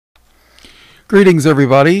Greetings,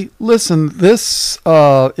 everybody. Listen, this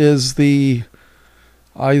is the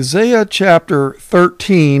Isaiah chapter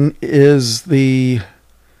 13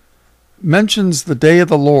 mentions the day of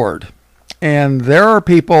the Lord. And there are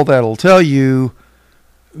people that'll tell you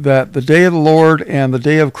that the day of the Lord and the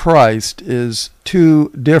day of Christ is two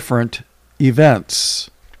different events,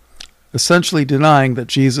 essentially denying that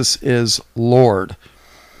Jesus is Lord.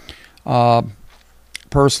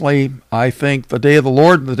 Personally, I think the day of the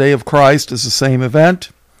Lord and the day of Christ is the same event.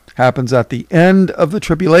 Happens at the end of the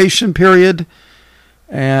tribulation period.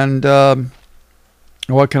 And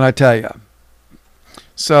what can I tell you?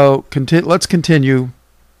 So let's continue.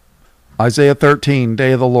 Isaiah 13,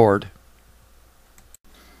 day of the Lord.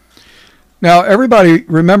 Now, everybody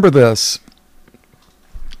remember this.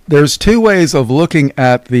 There's two ways of looking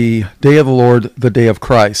at the day of the Lord, the day of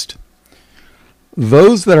Christ.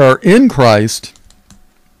 Those that are in Christ,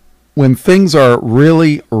 when things are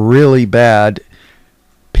really, really bad,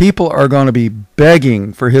 people are going to be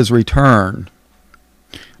begging for his return.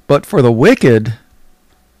 But for the wicked,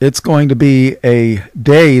 it's going to be a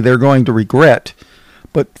day they're going to regret.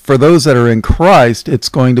 But for those that are in Christ, it's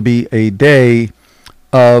going to be a day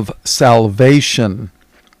of salvation.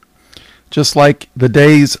 Just like the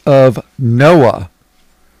days of Noah.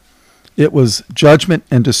 It was judgment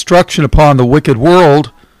and destruction upon the wicked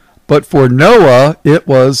world. But for Noah, it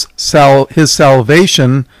was his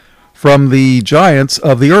salvation from the giants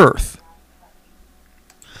of the earth.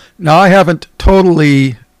 Now, I haven't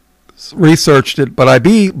totally researched it, but I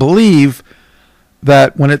believe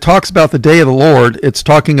that when it talks about the day of the Lord, it's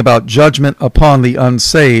talking about judgment upon the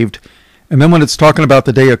unsaved. And then when it's talking about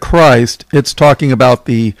the day of Christ, it's talking about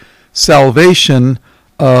the salvation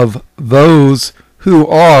of those who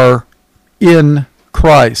are in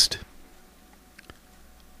Christ.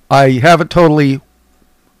 I haven't totally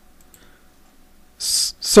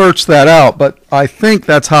searched that out, but I think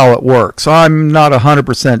that's how it works. I'm not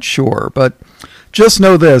 100% sure, but just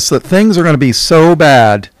know this, that things are going to be so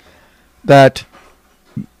bad that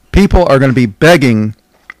people are going to be begging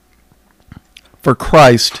for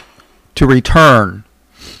Christ to return.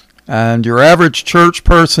 And your average church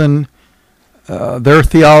person, their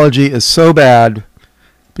theology is so bad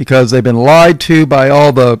because they've been lied to by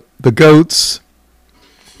all the goats.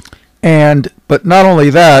 But not only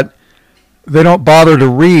that, they don't bother to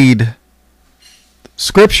read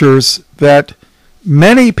scriptures that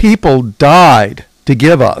many people died to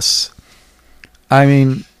give us. I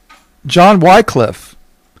mean, John Wycliffe,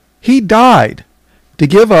 he died to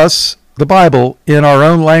give us the Bible in our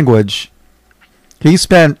own language. He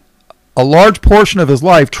spent a large portion of his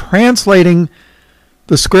life translating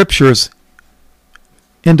the scriptures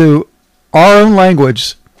into our own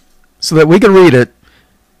language so that we can read it.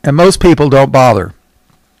 And most people don't bother.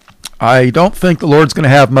 I don't think the Lord's going to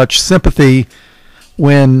have much sympathy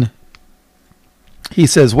when he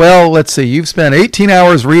says, well, let's see, you've spent 18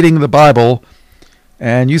 hours reading the Bible,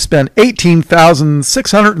 and you spent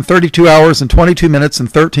 18,632 hours and 22 minutes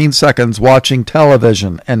and 13 seconds watching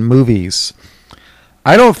television and movies.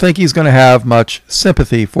 I don't think he's going to have much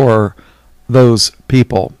sympathy for those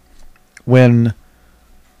people when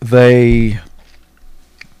they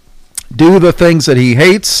do the things that he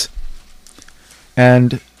hates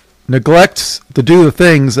and neglects to do the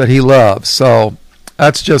things that he loves. So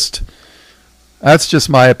that's just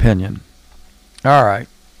my opinion. All right.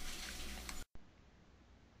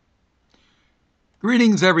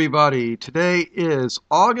 Greetings, everybody. Today is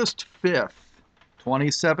August 5th,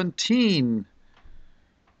 2017.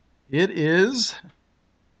 It is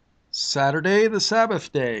Saturday, the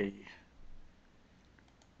Sabbath day.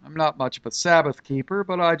 I'm not much of a Sabbath keeper,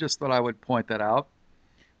 but I just thought I would point that out.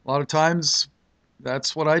 A lot of times,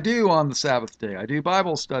 that's what I do on the Sabbath day. I do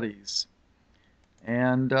Bible studies.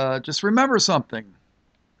 And just remember something.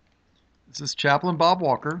 This is Chaplain Bob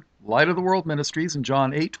Walker, Light of the World Ministries. In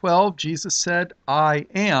John 8:12, Jesus said, I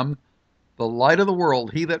am the light of the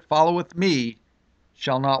world. He that followeth me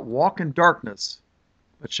shall not walk in darkness,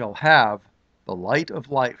 but shall have the light of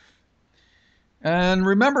life. And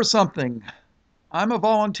remember something. I'm a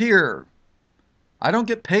volunteer. I don't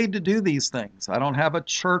get paid to do these things. I don't have a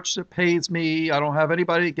church that pays me. I don't have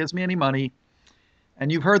anybody that gives me any money.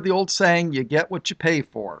 And you've heard the old saying, you get what you pay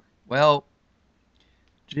for. Well,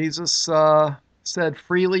 Jesus said,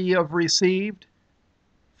 freely you have received,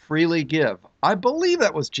 freely give. I believe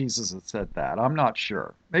that was Jesus that said that. I'm not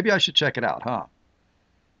sure. Maybe I should check it out, huh?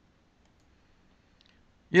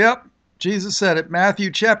 Yep, Jesus said it.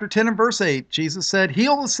 Matthew chapter 10 and verse 8. Jesus said,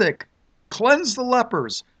 heal the sick, cleanse the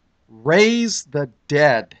lepers, raise the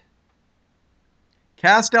dead,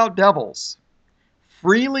 cast out devils.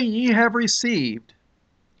 Freely ye have received,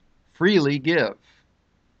 freely give.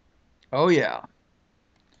 Oh, yeah.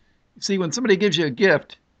 You see, when somebody gives you a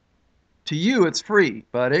gift, to you it's free,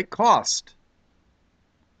 but it costs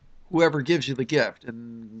whoever gives you the gift.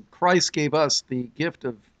 And Christ gave us the gift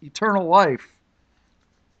of eternal life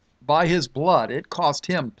by his blood. It cost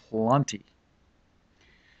him plenty.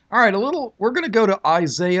 All right, we're going to go to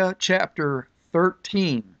Isaiah chapter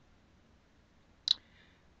 13.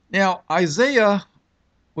 Now, Isaiah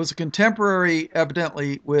was a contemporary,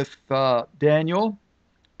 evidently, with Daniel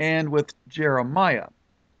and with Jeremiah.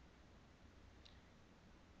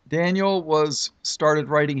 Daniel started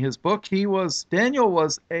writing his book. Daniel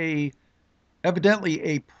was evidently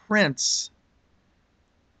a prince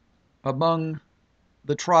among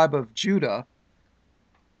the tribe of Judah.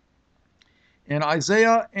 And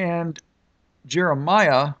Isaiah and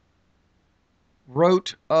Jeremiah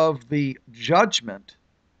wrote of the judgment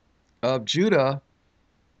of Judah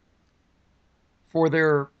for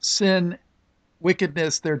their sin,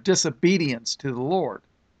 wickedness, their disobedience to the Lord.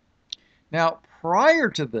 Now, prior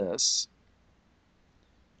to this,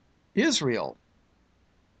 Israel,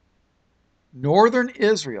 northern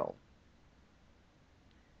Israel,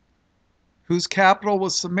 whose capital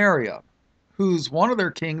was Samaria, one of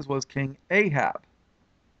their kings was King Ahab.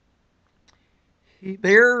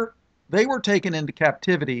 They were taken into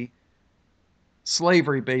captivity,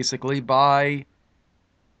 slavery basically, by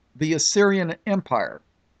the Assyrian Empire.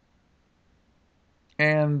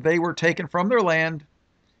 And they were taken from their land,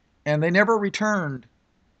 and they never returned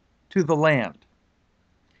to the land.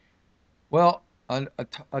 Well,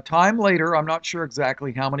 a time later, I'm not sure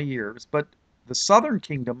exactly how many years, but the southern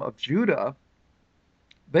kingdom of Judah,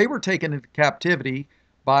 they were taken into captivity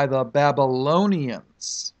by the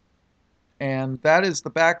Babylonians. And that is the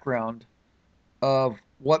background of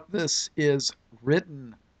what this is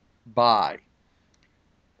written by.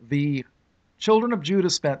 The children of Judah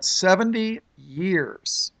spent 70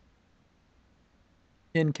 years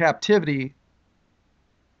in captivity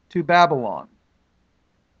to Babylon.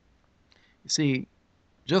 You see,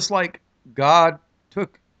 just like God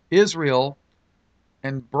took Israel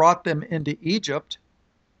and brought them into Egypt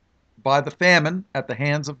by the famine at the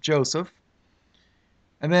hands of Joseph,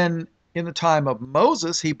 and then in the time of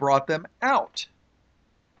Moses, he brought them out.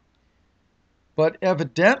 But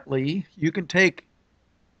evidently,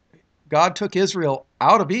 God took Israel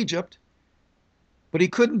out of Egypt, but he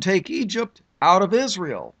couldn't take Egypt out of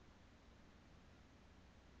Israel.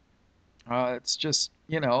 It's just,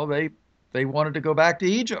 they wanted to go back to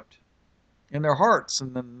Egypt in their hearts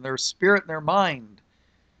and in their spirit and their mind.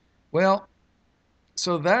 Well,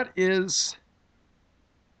 so that is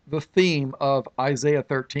the theme of Isaiah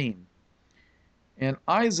 13. And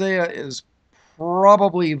Isaiah is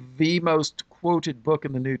probably the most quoted book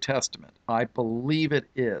in the New Testament. I believe it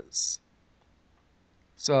is.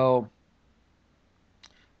 So,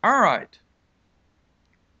 all right.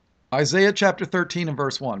 Isaiah chapter 13 and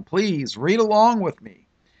verse 1. Please read along with me.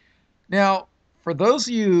 Now, for those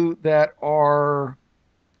of you that are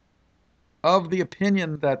of the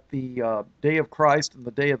opinion that the day of Christ and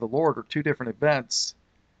the day of the Lord are two different events,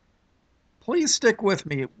 please stick with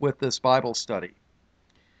me with this Bible study.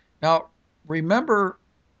 Now, remember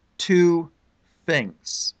two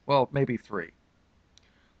things. Well, maybe three.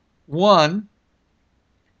 One,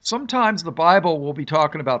 sometimes the Bible will be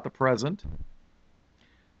talking about the present,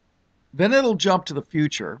 then it'll jump to the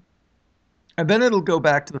future, and then it'll go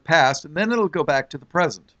back to the past, and then it'll go back to the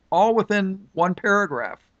present, all within one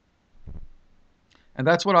paragraph. And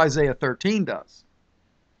that's what Isaiah 13 does.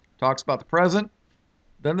 It talks about the present,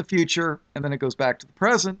 then the future, and then it goes back to the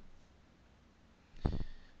present.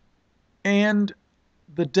 And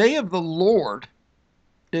the day of the Lord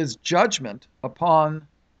is judgment upon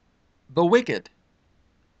the wicked.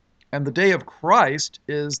 And the day of Christ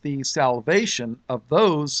is the salvation of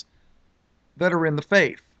those that are in the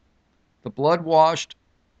faith. The blood-washed,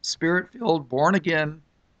 spirit-filled, born-again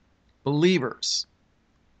believers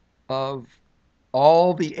of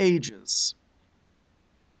all the ages.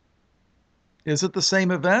 Is it the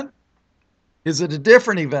same event? Is it a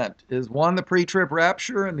different event? Is one the pre-trib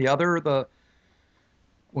rapture and the other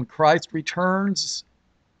when Christ returns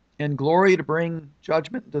in glory to bring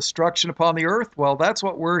judgment and destruction upon the earth? Well, that's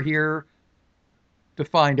what we're here to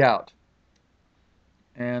find out.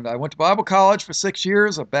 And I went to Bible college for 6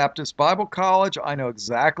 years, a Baptist Bible college. I know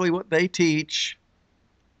exactly what they teach,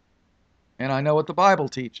 and I know what the Bible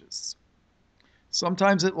teaches.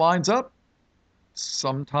 Sometimes it lines up,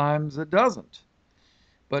 sometimes it doesn't.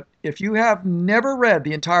 But if you have never read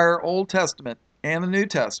the entire Old Testament and the New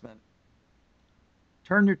Testament,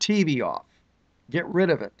 turn your TV off. Get rid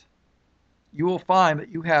of it. You will find that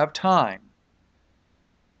you have time.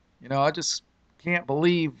 I just can't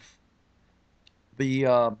believe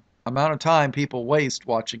the amount of time people waste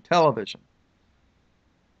watching television.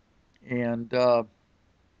 And,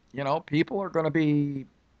 people are going to be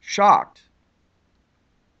shocked.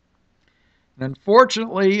 And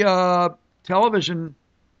unfortunately, television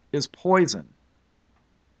is poison.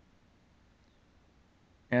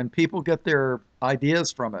 And people get their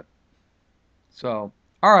ideas from it. So,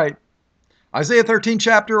 all right. Isaiah 13,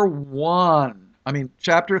 chapter 1.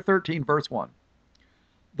 Chapter 13, verse 1.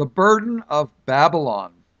 The burden of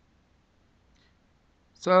Babylon.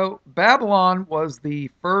 So, Babylon was the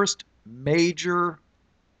first major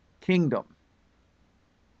kingdom.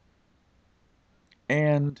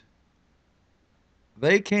 And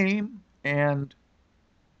they came and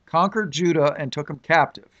conquered Judah and took them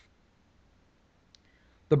captive.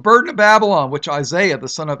 The burden of Babylon, which Isaiah, the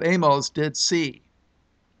son of Amoz, did see.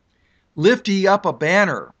 Lift ye up a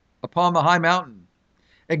banner upon the high mountain.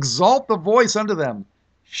 Exalt the voice unto them.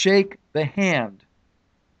 Shake the hand,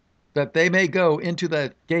 that they may go into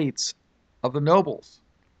the gates of the nobles.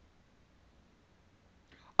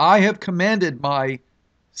 I have commanded my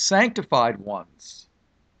sanctified ones.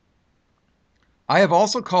 I have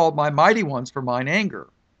also called my mighty ones for mine anger,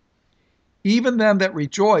 even them that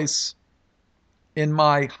rejoice in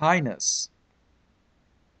my highness.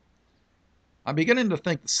 I'm beginning to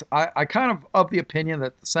think, I kind of the opinion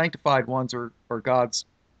that the sanctified ones are God's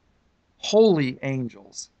holy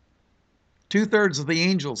angels. 2/3 of the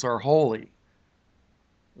angels are holy.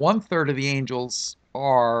 1/3 of the angels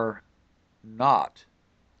are not.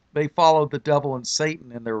 They followed the devil and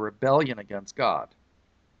Satan in their rebellion against God.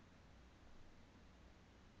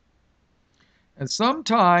 And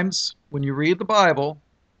sometimes when you read the Bible,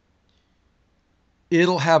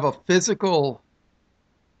 it'll have a physical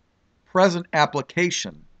present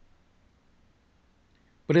application,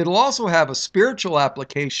 but it'll also have a spiritual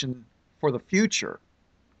application for the future.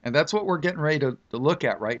 And that's what we're getting ready to look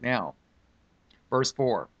at right now. Verse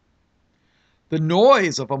 4. The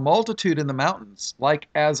noise of a multitude in the mountains, like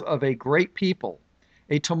as of a great people,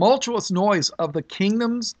 a tumultuous noise of the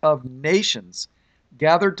kingdoms of nations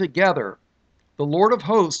gathered together. The Lord of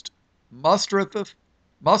hosts mustereth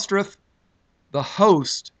the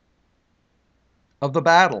host of the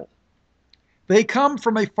battle. They come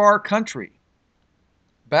from a far country.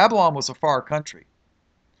 Babylon was a far country.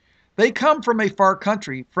 They come from a far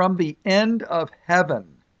country, from the end of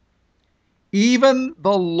heaven. Even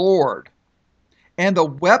the Lord and the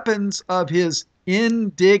weapons of his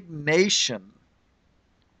indignation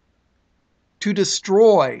to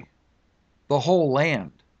destroy the whole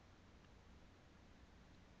land.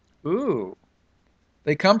 Ooh.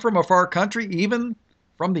 They come from a far country, even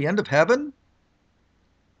from the end of heaven?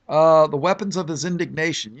 The weapons of his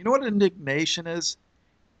indignation. You know what indignation is?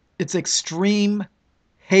 It's extreme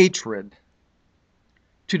hatred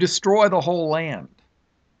to destroy the whole land.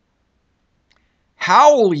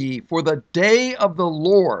 Howl ye, for the day of the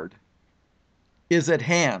Lord is at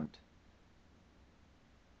hand.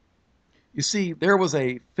 You see, there was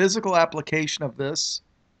a physical application of this,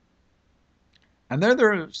 and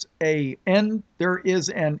there is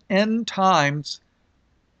an end times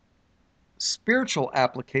spiritual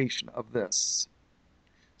application of this.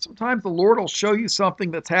 Sometimes the Lord will show you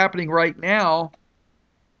something that's happening right now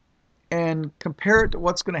and compare it to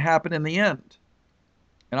what's going to happen in the end.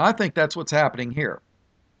 And I think that's what's happening here.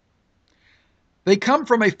 They come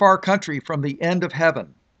from a far country, from the end of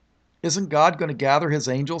heaven. Isn't God going to gather his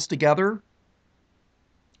angels together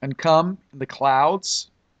and come in the clouds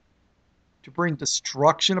to bring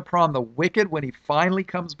destruction upon the wicked when he finally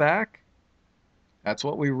comes back? That's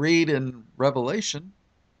what we read in Revelation.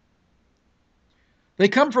 They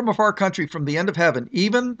come from a far country, from the end of heaven,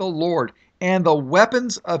 even the Lord, and the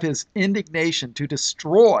weapons of his indignation to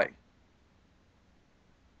destroy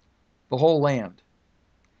the whole land.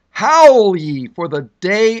 Howl ye, for the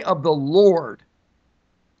day of the Lord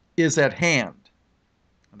is at hand.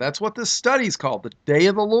 That's what this study is called, the day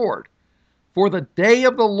of the Lord. For the day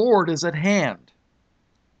of the Lord is at hand.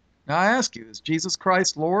 Now I ask you, is Jesus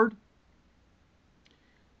Christ Lord?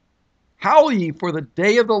 Howl ye, for the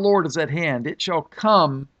day of the Lord is at hand. It shall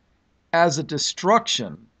come as a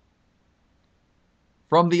destruction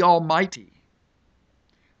from the Almighty.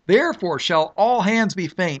 Therefore shall all hands be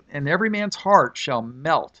faint, and every man's heart shall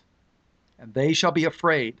melt, and they shall be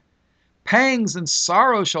afraid. Pangs and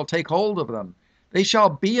sorrow shall take hold of them. They shall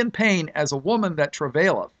be in pain as a woman that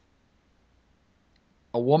travaileth.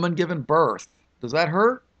 A woman given birth. Does that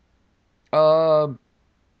hurt?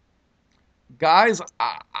 Guys,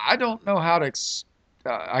 I don't know how to.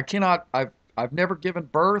 I cannot. I've never given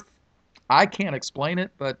birth. I can't explain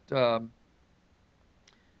it, but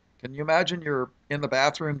Can you imagine you're in the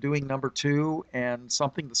bathroom doing number 2 and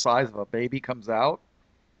something the size of a baby comes out?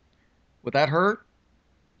 Would that hurt?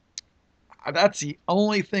 That's the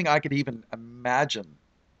only thing I could even imagine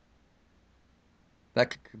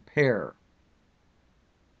that could compare.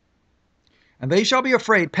 And they shall be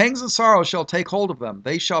afraid. Pangs and sorrows shall take hold of them.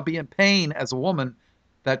 They shall be in pain as a woman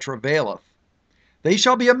that travaileth. They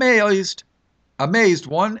shall be amazed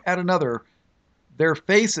one at another. Their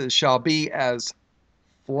faces shall be as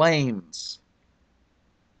flames.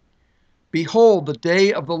 Behold, the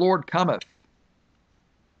day of the Lord cometh.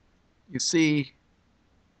 You see,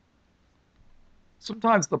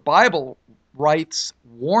 sometimes the Bible writes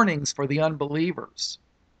warnings for the unbelievers.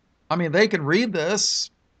 I mean, they can read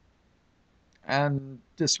this and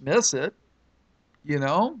dismiss it, you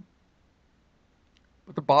know.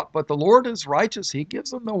 But the Lord is righteous. He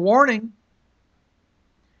gives them the warning.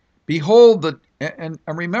 Behold, and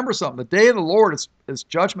remember something, the day of the Lord is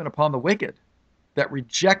judgment upon the wicked that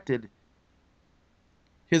rejected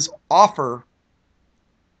his offer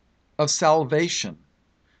of salvation.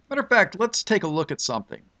 Matter of fact, let's take a look at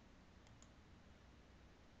something.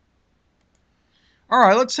 All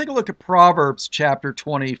right, let's take a look at Proverbs chapter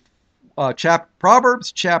 20,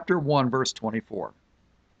 Proverbs chapter 1, verse 24,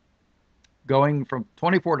 going from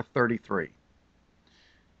 24 to 33.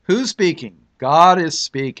 Who's speaking? God is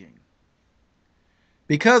speaking.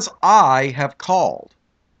 Because I have called,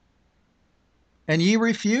 and ye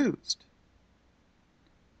refused.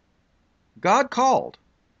 God called.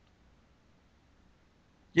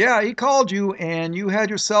 Yeah, he called you and you had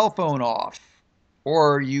your cell phone off.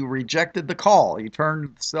 Or you rejected the call. You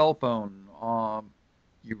turned the cell phone on.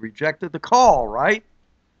 You rejected the call, right?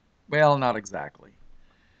 Well, not exactly.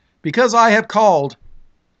 Because I have called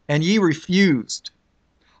and ye refused.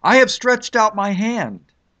 I have stretched out my hand.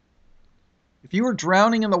 If you were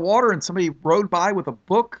drowning in the water and somebody rode by with a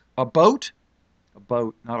boat,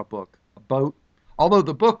 not a book, a boat, although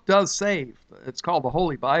the book does save, it's called the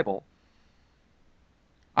Holy Bible.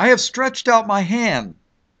 I have stretched out my hand,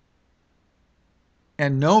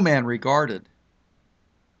 and no man regarded.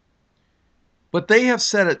 But they have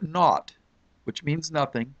set it naught, which means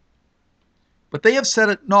nothing. But they have set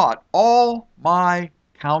it naught, all my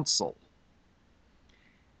counsel,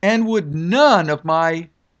 and would none of my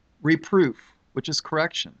reproof, which is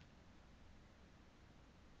correction.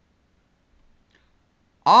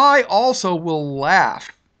 I also will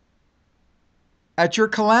laugh at your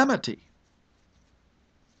calamity.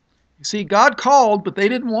 You see, God called, but they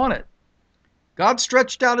didn't want it. God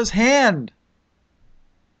stretched out his hand.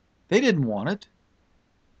 They didn't want it.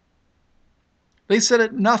 They said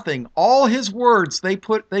it nothing. All his words they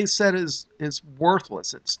said is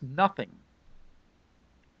worthless. It's nothing.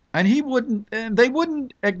 And they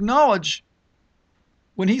wouldn't acknowledge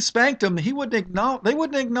when he spanked them, they wouldn't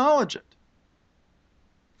acknowledge it.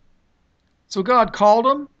 So God called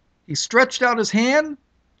them, he stretched out his hand,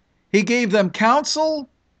 he gave them counsel,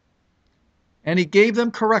 and he gave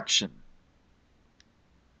them correction.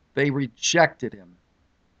 They rejected him.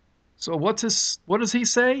 So what does he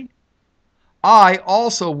say? I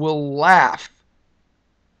also will laugh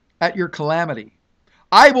at your calamity.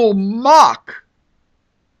 I will mock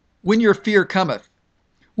when your fear cometh.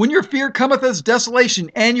 When your fear cometh as desolation,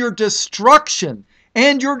 and your destruction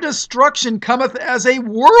cometh as a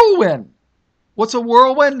whirlwind. What's a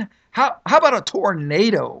whirlwind? How about a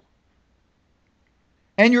tornado?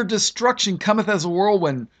 And your destruction cometh as a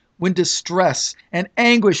whirlwind, when distress and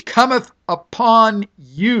anguish cometh upon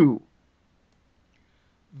you.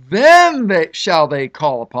 Then shall they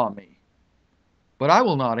call upon me, but I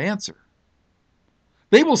will not answer.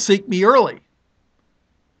 They will seek me early,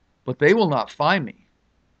 but they will not find me.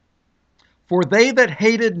 For they that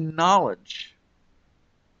hated knowledge,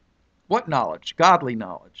 what knowledge? Godly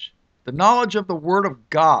knowledge. The knowledge of the Word of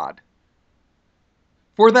God.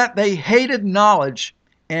 For that they hated knowledge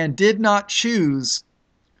and did not choose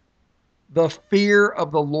the fear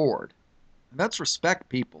of the Lord. And that's respect,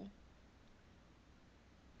 people.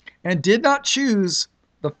 And did not choose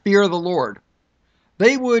the fear of the Lord.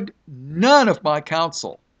 They would none of my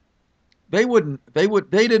counsel. They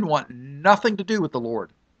didn't want nothing to do with the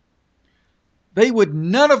Lord. They would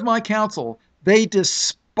none of my counsel. They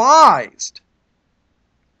despised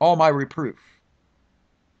all my reproof.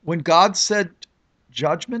 When God said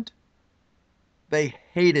judgment, they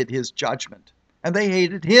hated his judgment. And they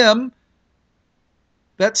hated him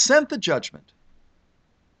that sent the judgment.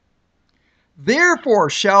 Therefore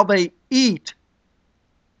shall they eat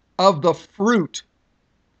of the fruit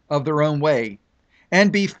of their own way,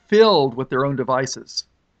 and be filled with their own devices.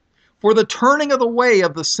 For the turning of the way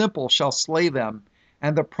of the simple shall slay them,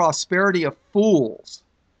 and the prosperity of fools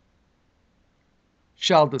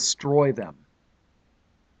shall destroy them.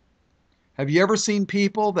 Have you ever seen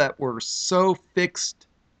people that were so fixed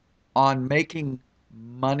on making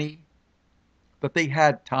money that they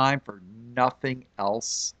had time for nothing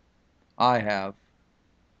else? I have.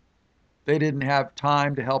 They didn't have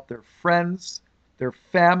time to help their friends, their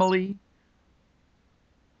family.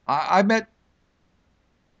 I met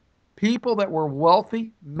people that were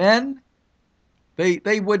wealthy, men.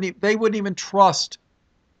 They wouldn't even trust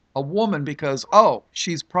a woman because, oh,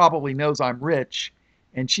 she's probably knows I'm rich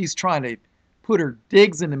and she's trying to put her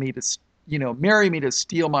digs into me to, marry me to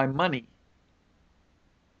steal my money.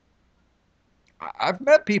 I've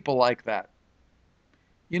met people like that.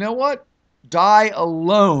 You know what? Die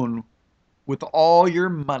alone with all your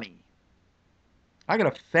money. I got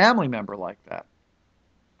a family member like that.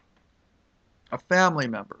 A family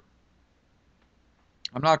member.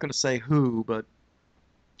 I'm not going to say who, but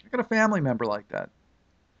I got a family member like that.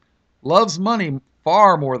 Loves money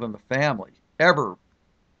far more than the family. Ever.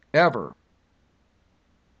 Ever.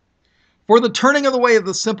 For the turning of the way of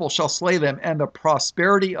the simple shall slay them, and the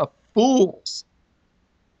prosperity of fools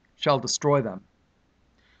shall destroy them.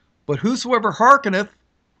 But whosoever hearkeneth,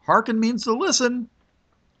 hearken means to listen,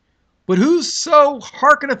 but whoso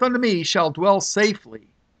hearkeneth unto me shall dwell safely,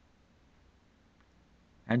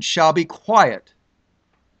 and shall be quiet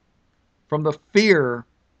from the fear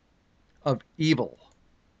of evil.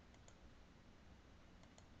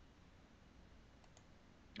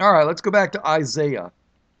 All right, let's go back to Isaiah.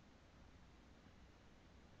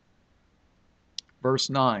 Verse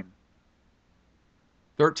 9.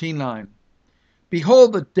 13:9.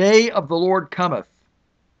 Behold, the day of the Lord cometh.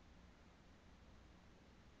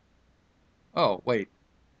 Oh, wait.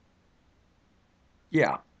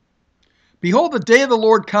 Yeah. Behold, the day of the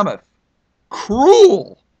Lord cometh,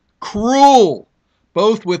 cruel,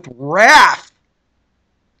 both with wrath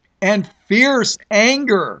and fierce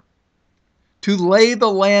anger, to lay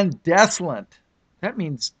the land desolate. That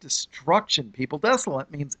means destruction, people.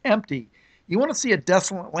 Desolate means empty. You want to see a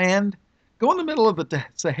desolate land? Go in the middle of the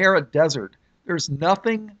Sahara Desert. There's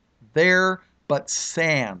nothing there but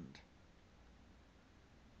sand.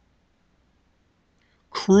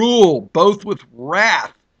 Cruel, both with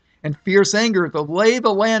wrath and fierce anger, to lay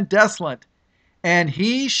the land desolate, and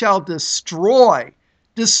he shall destroy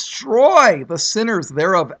the sinners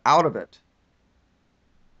thereof out of it.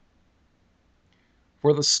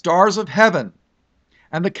 For the stars of heaven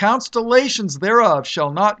and the constellations thereof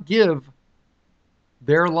shall not give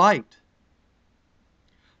their light.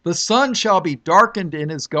 The sun shall be darkened in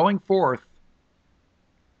his going forth,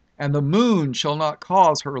 and the moon shall not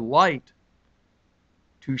cause her light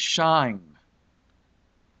to shine.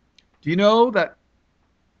 Do you know that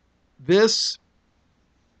this?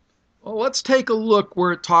 Well, let's take a look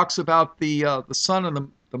where it talks about the sun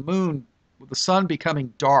and the moon, with the sun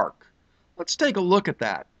becoming dark. Let's take a look at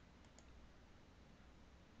that.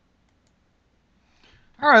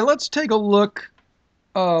 All right, let's take a look.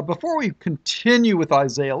 Before we continue with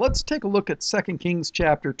Isaiah, let's take a look at 2 Kings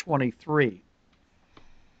chapter 23.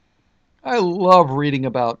 I love reading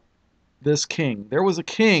about this king. There was a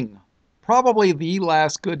king, probably the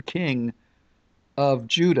last good king of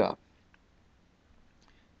Judah.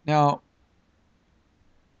 Now,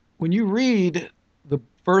 when you read the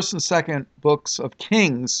first and second books of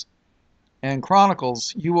Kings and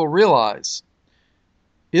Chronicles, you will realize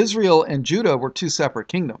Israel and Judah were two separate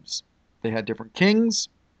kingdoms. They had different kings,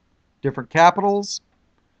 different capitals.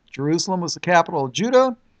 Jerusalem was the capital of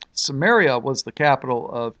Judah. Samaria was the capital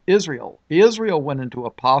of Israel. Israel went into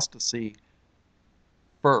apostasy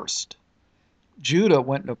first. Judah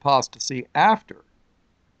went into apostasy after.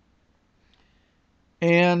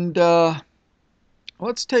 And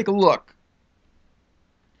let's take a look.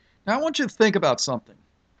 Now I want you to think about something.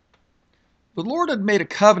 The Lord had made a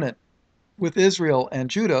covenant with Israel and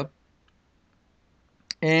Judah,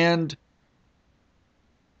 and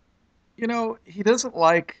he doesn't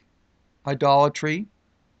like idolatry,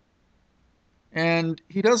 and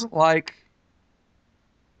he doesn't like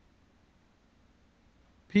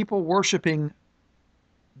people worshiping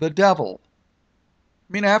the devil.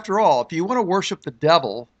 I mean, after all, if you want to worship the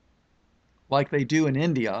devil like they do in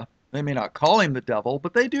India, they may not call him the devil,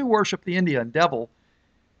 but they do worship the Indian devil.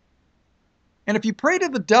 And if you pray to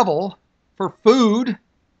the devil for food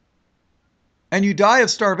and you die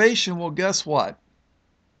of starvation, well, guess what?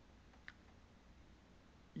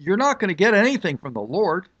 You're not going to get anything from the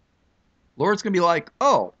Lord. The Lord's going to be like,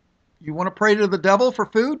 oh, you want to pray to the devil for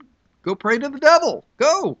food? Go pray to the devil.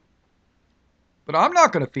 Go. But I'm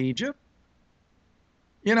not going to feed you.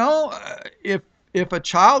 If a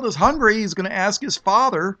child is hungry, he's going to ask his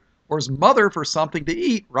father or his mother for something to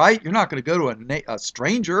eat, right? You're not going to go to a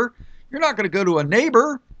stranger. You're not going to go to a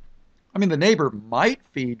neighbor. I mean, the neighbor might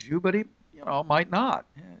feed you, but he, might not.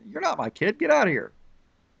 You're not my kid. Get out of here.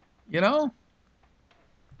 You know?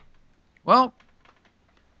 Well,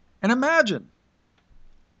 and imagine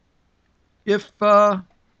if you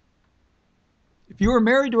were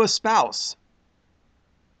married to a spouse,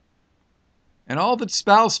 and all the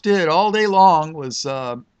spouse did all day long was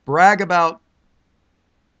brag about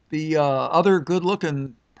the other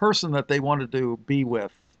good-looking person that they wanted to be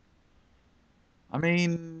with. I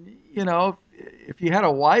mean, if you had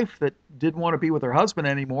a wife that didn't want to be with her husband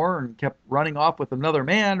anymore and kept running off with another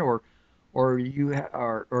man, or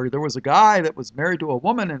there was a guy that was married to a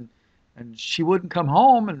woman and she wouldn't come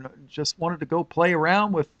home and just wanted to go play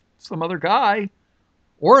around with some other guy,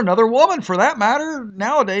 or another woman for that matter.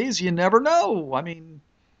 Nowadays, you never know. I mean,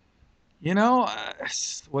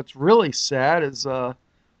 what's really sad is a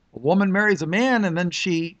woman marries a man and then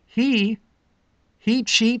he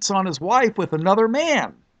cheats on his wife with another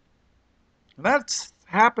man. And that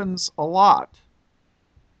happens a lot.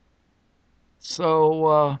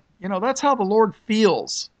 So, that's how the Lord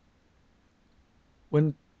feels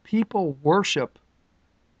when people worship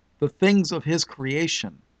the things of his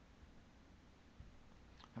creation.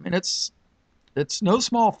 I mean, it's no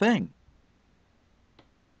small thing.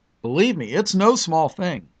 Believe me, it's no small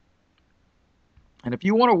thing. And if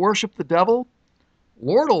you want to worship the devil,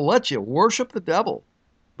 Lord will let you worship the devil.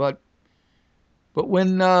 But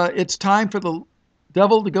when it's time for the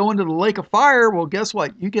devil to go into the lake of fire, well, guess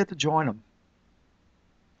what? You get to join him.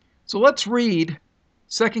 So let's read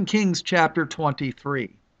 2 Kings chapter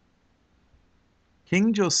 23.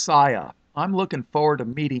 King Josiah. I'm looking forward to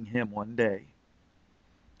meeting him one day.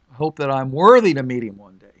 I hope that I'm worthy to meet him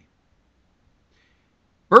one day.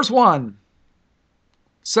 Verse 1.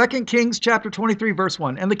 2 Kings chapter 23, verse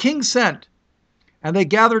 1. And the king sent, and they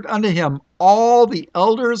gathered unto him all the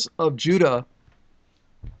elders of Judah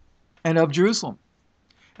and of Jerusalem.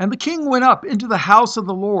 And the king went up into the house of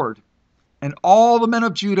the Lord, and all the men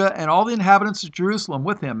of Judah and all the inhabitants of Jerusalem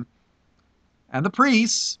with him, and the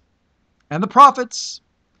priests, and the prophets,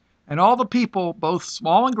 and all the people, both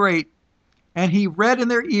small and great. And he read in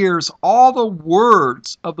their ears all the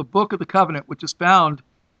words of the book of the covenant, which is found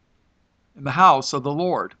in the house of the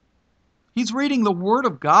Lord. He's reading the word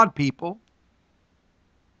of God, people.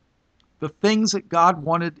 The things that God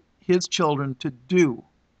wanted his children to do.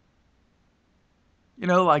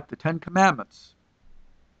 Like the 10 Commandments.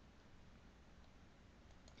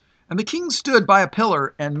 And the king stood by a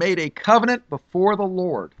pillar and made a covenant before the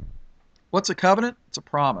Lord. What's a covenant? It's a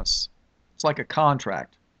promise. It's like a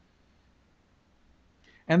contract.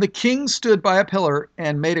 And the king stood by a pillar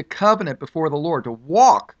and made a covenant before the Lord to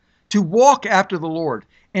walk after the Lord,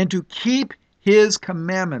 and to keep his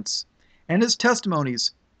commandments and his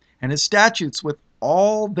testimonies and his statutes with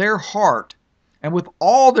all their heart and with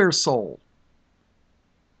all their soul,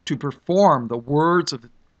 to perform the words of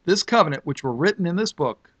this covenant which were written in this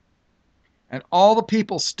book. And all the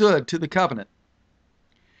people stood to the covenant.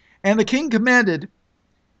 And the king commanded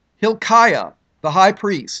Hilkiah, the high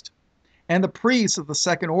priest, and the priests of the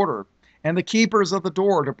second order, and the keepers of the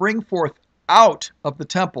door, to bring forth out of the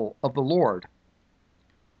temple of the Lord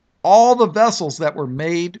all the vessels that were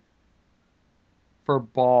made for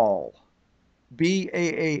Baal.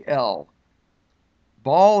 B-A-A-L.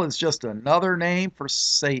 Baal is just another name for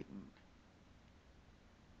Satan.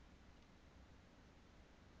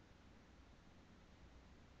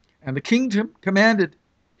 And the king commanded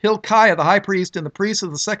Hilkiah, the high priest, and the priests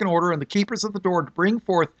of the second order, and the keepers of the door, to bring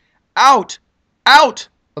forth out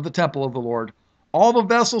of the temple of the Lord all the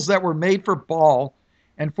vessels that were made for Baal,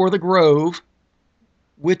 and for the grove,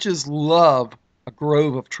 which is love, a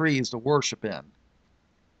grove of trees to worship in.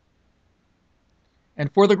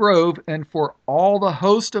 And for the grove, and for all the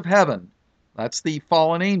host of heaven, that's the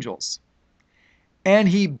fallen angels. And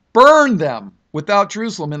he burned them without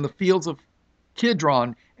Jerusalem in the fields of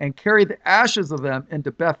Kidron, and carried the ashes of them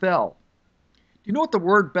into Bethel. Do you know what the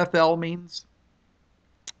word Bethel means?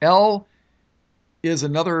 El is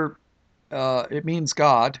another, it means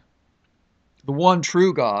God, the one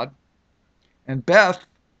true God. And Beth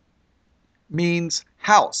means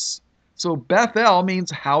house. So Bethel means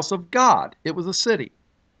house of God. It was a city.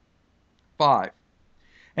 5.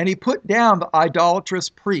 And he put down the idolatrous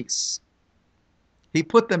priests. He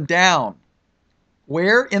put them down.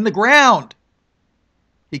 Where? In the ground.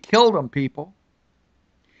 He killed them, people.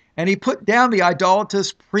 And he put down the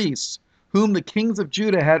idolatrous priests, whom the kings of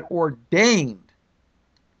Judah had ordained.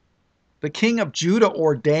 The king of Judah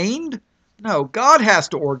ordained? No, God has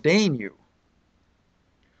to ordain you.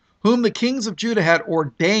 whom the kings of Judah had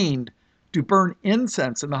ordained to burn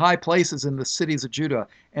incense in the high places in the cities of Judah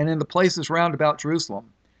and in the places round about Jerusalem.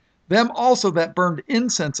 Them also that burned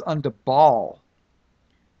incense unto Baal,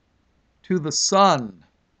 to the sun,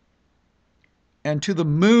 and to the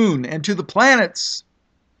moon, and to the planets,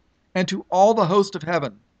 and to all the host of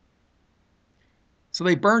heaven. So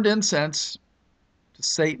they burned incense to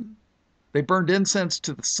Satan. They burned incense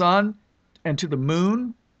to the sun and to the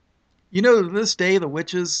moon. You know, to this day, the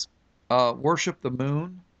witches worship the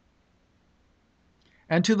moon.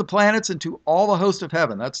 And to the planets and to all the host of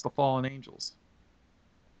heaven. That's the fallen angels.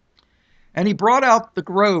 And he brought out the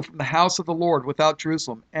grove from the house of the Lord without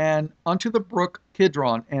Jerusalem, and unto the brook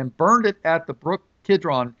Kidron, and burned it at the brook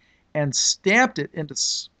Kidron, and stamped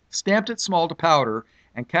it small to powder,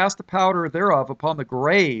 and cast the powder thereof upon the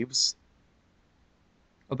graves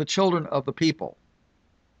of the children of the people.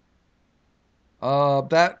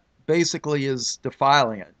 That basically is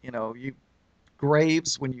defiling it. You know,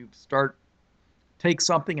 graves, when you take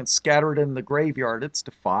something and scatter it in the graveyard, it's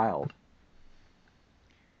defiled.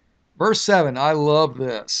 Verse 7, I love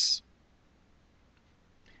this.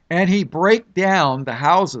 And he brake down the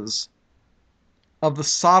houses of the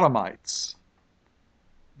Sodomites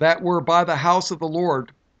that were by the house of the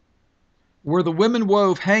Lord, where the women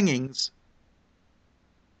wove hangings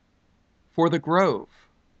for the grove.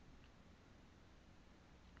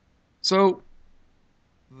 So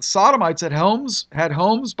the Sodomites had homes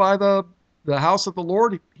by the house of the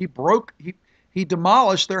Lord. He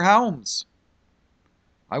demolished their homes.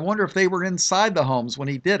 I wonder if they were inside the homes when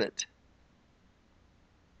he did it.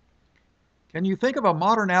 Can you think of a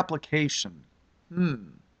modern application?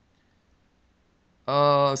 San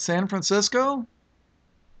Francisco?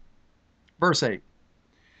 Verse 8.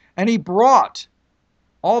 And he brought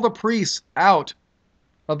all the priests out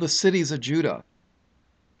of the cities of Judah.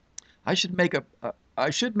 I should make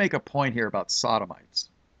a point here about Sodomites.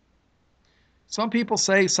 Some people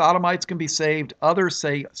say Sodomites can be saved. Others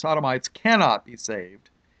say Sodomites cannot be saved.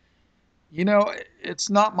 You know, it's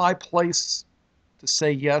not my place to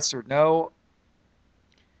say yes or no,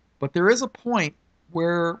 but there is a point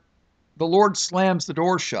where the Lord slams the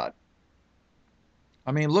door shut.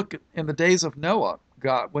 I mean, look, in the days of Noah,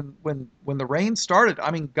 God, when the rain started,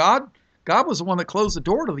 I mean, God was the one that closed the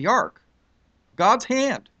door to the ark. God's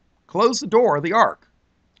hand closed the door of the ark.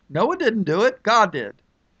 Noah didn't do it, God did.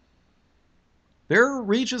 There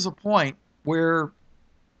reaches a point where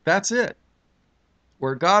that's it.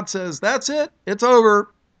 Where God says, that's it, it's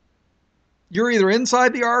over. You're either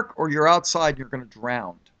inside the ark or you're outside and you're going to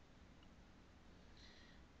drown.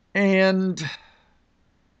 And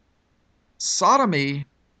sodomy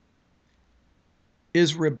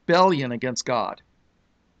is rebellion against God.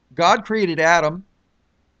 God created Adam,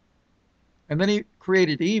 and then he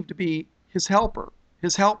created Eve to be his helper,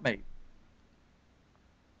 his helpmate.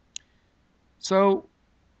 So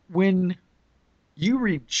when you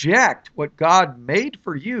reject what God made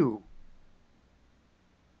for you,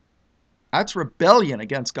 that's rebellion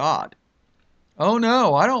against God. Oh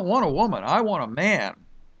no, I don't want a woman, I want a man,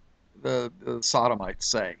 the Sodomites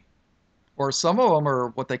say. Or some of them are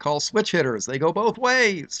what they call switch hitters. They go both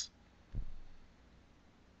ways.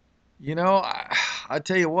 You know, I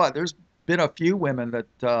tell you what, there's been a few women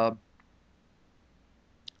that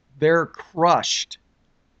they're crushed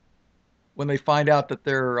when they find out that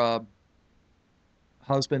their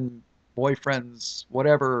husband, boyfriends,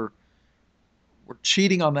 whatever, were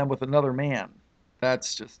cheating on them with another man.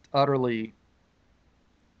 That's just utterly,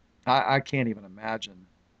 I can't even imagine.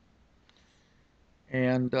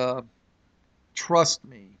 And trust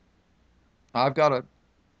me, I've got a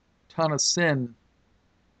ton of sin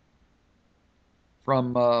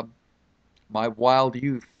from my wild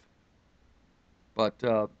youth, but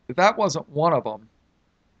that wasn't one of them.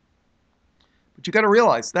 But you got to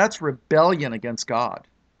realize that's rebellion against God.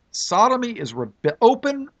 Sodomy is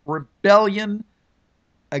open rebellion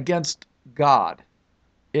against God.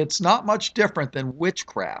 It's not much different than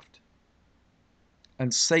witchcraft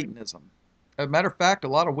and Satanism. As a matter of fact, a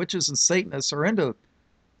lot of witches and Satanists are into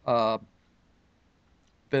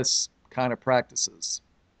this kind of practices.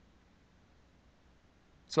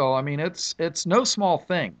 So, I mean, it's no small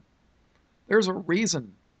thing. There's a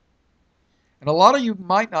reason. And a lot of you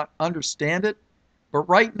might not understand it, but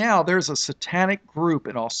right now there's a satanic group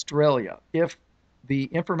in Australia. If the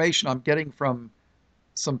information I'm getting from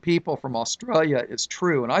some people from Australia is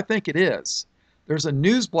true, and I think it is, there's a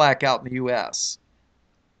news blackout in the U.S.,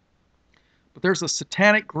 but there's a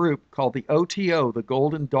satanic group called the OTO, the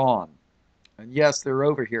Golden Dawn. And yes, they're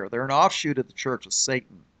over here. They're an offshoot of the Church of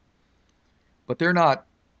Satan. But they're not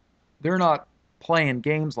playing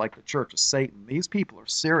games like the Church of Satan. These people are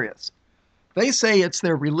serious. They say it's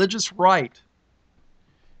their religious right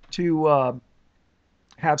to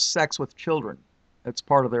have sex with children. It's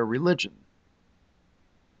part of their religion.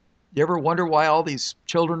 You ever wonder why all these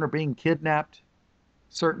children are being kidnapped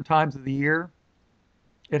certain times of the year?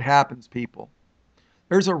 It happens, people.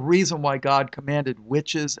 There's a reason why God commanded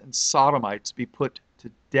witches and sodomites be put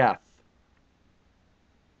to death.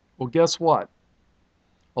 Well, guess what?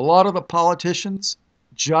 A lot of the politicians,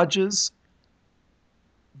 judges,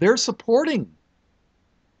 they're supporting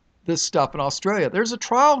this stuff in Australia. There's a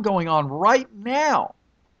trial going on right now.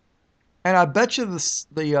 And I bet you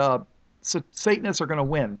the Satanists are going to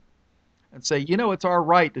win and say, you know, it's our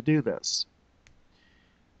right to do this.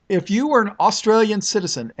 If you were an Australian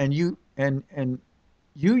citizen and you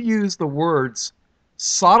use the words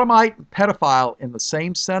sodomite and pedophile in the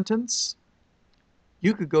same sentence,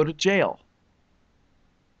 you could go to jail.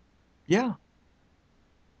 Yeah.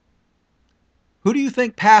 Who do you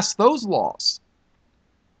think passed those laws?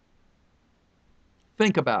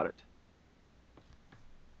 Think about it.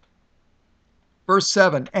 Verse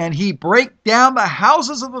 7, and he brake down the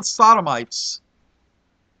houses of the sodomites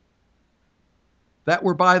that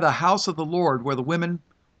were by the house of the Lord, where the women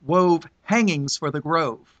wove hangings for the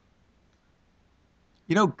grove.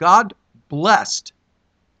 You know, God blessed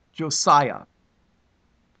Josiah.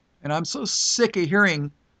 And I'm so sick of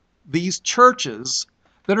hearing these churches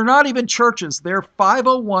that are not even churches. They're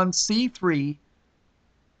 501c3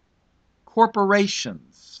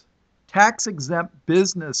 corporations, tax-exempt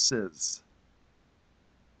businesses.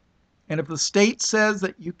 And if the state says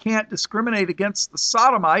that you can't discriminate against the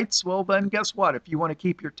sodomites, well, then guess what? If you want to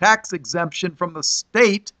keep your tax exemption from the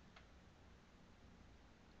state,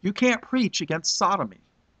 you can't preach against sodomy.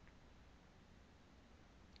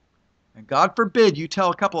 And God forbid you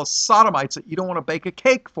tell a couple of sodomites that you don't want to bake a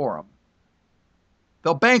cake for them.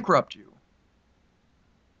 They'll bankrupt you.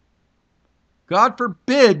 God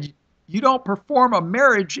forbid you don't perform a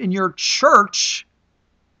marriage in your church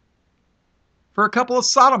for a couple of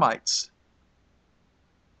sodomites.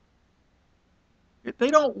 They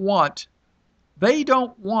don't want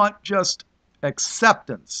just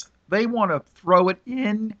acceptance. They want to throw it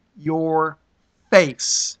in your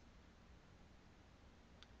face.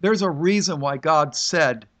 There's a reason why God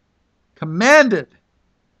said, commanded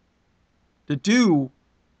to do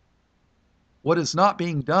what is not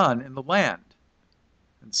being done in the land.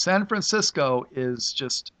 And San Francisco is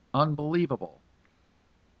just unbelievable.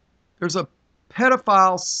 There's a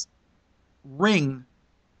pedophile ring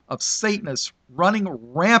of Satanists running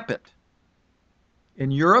rampant in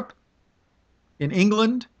Europe, in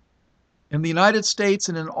England, in the United States,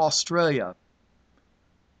 and in Australia.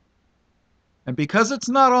 And because it's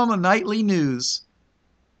not on the nightly news,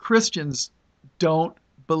 Christians don't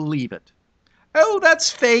believe it. Oh, that's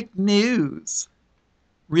fake news.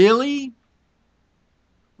 Really?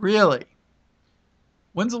 Really?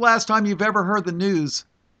 When's the last time you've ever heard the news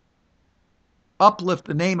uplift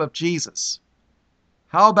the name of Jesus?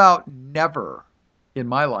 How about never in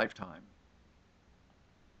my lifetime?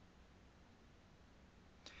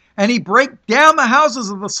 And he brake down the houses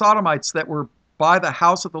of the sodomites that were by the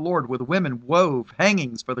house of the Lord, where the women wove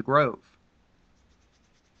hangings for the grove.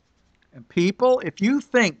 And people, if you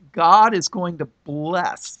think God is going to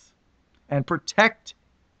bless and protect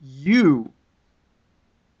you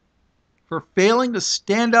for failing to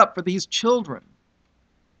stand up for these children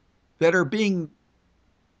that are being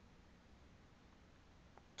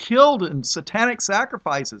killed in satanic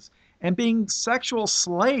sacrifices and being sexual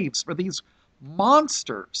slaves for these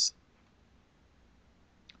monsters,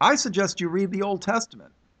 I suggest you read the Old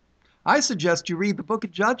Testament. I suggest you read the book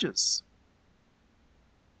of Judges.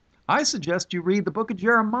 I suggest you read the book of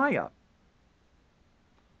Jeremiah.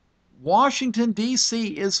 Washington,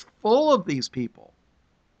 D.C. is full of these people.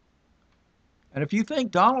 And if you think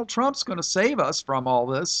Donald Trump's going to save us from all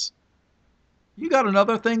this, you got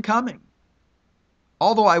another thing coming.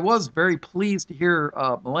 Although I was very pleased to hear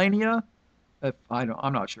Melania,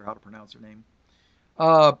 I'm not sure how to pronounce her name,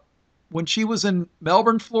 when she was in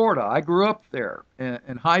Melbourne, Florida. I grew up there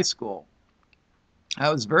in high school. I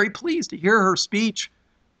was very pleased to hear her speech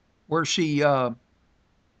where she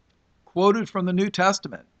quoted from the New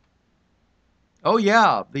Testament. Oh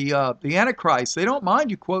yeah, the Antichrist, they don't mind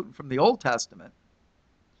you quoting from the Old Testament.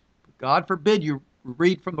 But God forbid you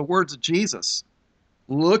read from the words of Jesus.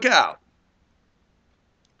 Look out.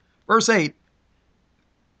 Verse 8.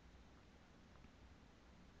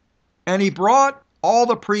 And he brought all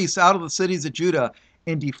the priests out of the cities of Judah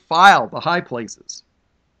and defiled the high places,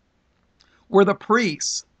 where the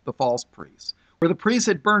priests, the false priests, where the priests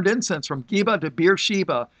had burned incense from Geba to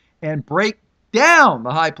Beersheba, and brake down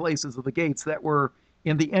the high places of the gates that were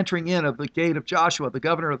in the entering in of the gate of Joshua, the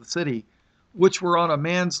governor of the city, which were on a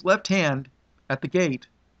man's left hand at the gate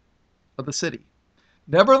of the city.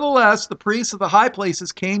 Nevertheless, the priests of the high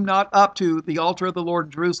places came not up to the altar of the Lord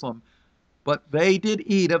in Jerusalem, but they did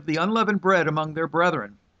eat of the unleavened bread among their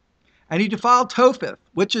brethren. And he defiled Topheth,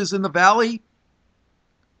 which is in the valley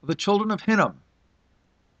of the children of Hinnom,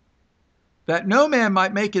 that no man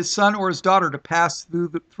might make his son or his daughter to pass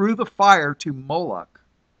through the fire to Moloch.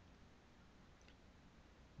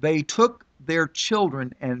 They took their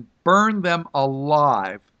children and burned them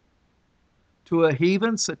alive to a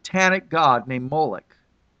heathen satanic god named Moloch.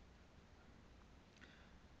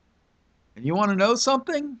 And you want to know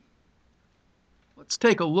something? Let's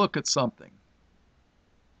take a look at something.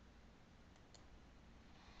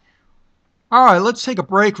 All right, let's take a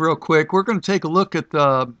break real quick. We're going to take a look at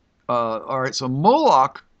the, all right, so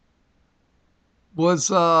Moloch was,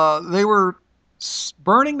 they were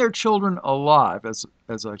burning their children alive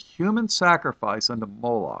as a human sacrifice unto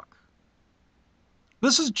Moloch.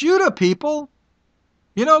 This is Judah, people.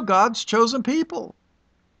 You know, God's chosen people.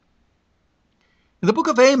 In the book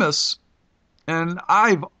of Amos, and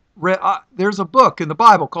I've read, there's a book in the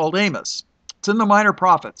Bible called Amos. It's in the Minor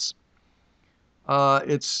Prophets.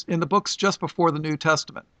 It's in the books just before the New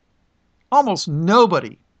Testament. Almost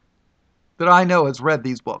nobody that I know has read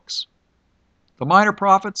these books. The Minor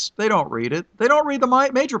Prophets, they don't read it. They don't read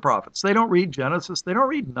the Major Prophets. They don't read Genesis. They don't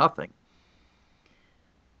read nothing.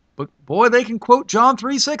 But boy, they can quote John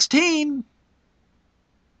 3:16.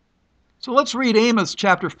 So let's read Amos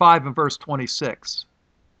chapter 5 and verse 26.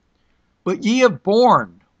 But ye have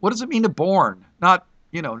borne. What does it mean to born? Not,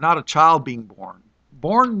 not a child being born.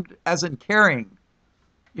 Born as in carrying,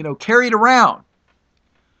 carried around.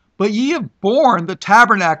 But ye have borne the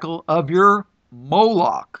tabernacle of your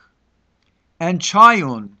Moloch, and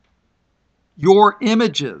Chiun, your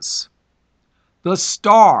images, the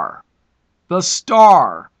star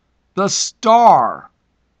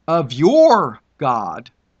of your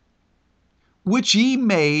God, which ye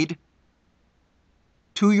made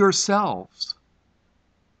to yourselves.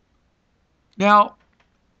 Now,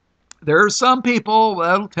 there are some people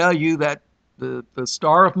that'll tell you that the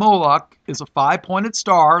star of Moloch is a 5-pointed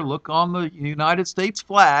star. Look on the United States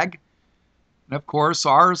flag. And of course,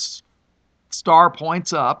 our star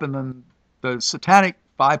points up, and then the satanic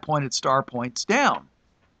 5-pointed star points down.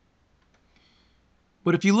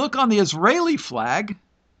 But if you look on the Israeli flag,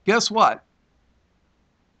 guess what?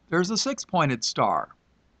 There's a 6-pointed star.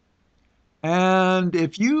 And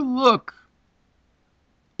if you look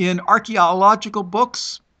in archaeological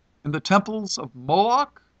books in the temples of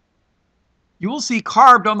Moloch, you will see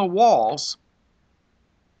carved on the walls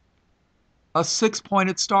a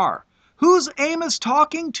 6-pointed star. Who's Amos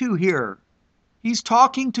talking to here? He's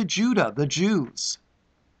talking to Judah, the Jews.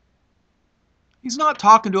 He's not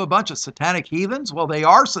talking to a bunch of satanic heathens. Well, they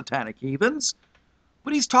are satanic heathens,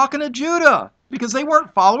 but he's talking to Judah because they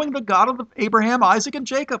weren't following the God of Abraham, Isaac, and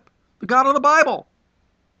Jacob, the God of the Bible.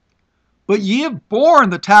 But ye have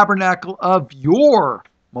borne the tabernacle of your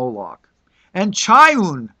Moloch, and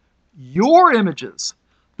Chiun, your images,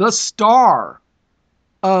 the star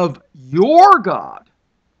of your God,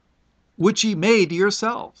 which ye made to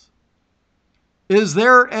yourselves. Is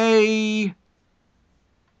there a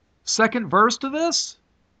second verse to this?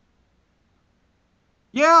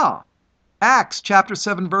 Yeah. Acts chapter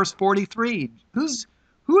 7, verse 43. Who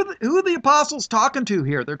are the apostles talking to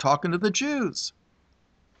here? They're talking to the Jews.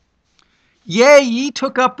 Yea, ye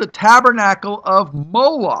took up the tabernacle of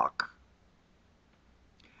Moloch,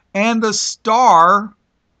 and the star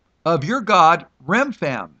of your god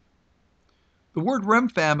Remphan. The word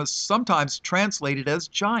Remphan is sometimes translated as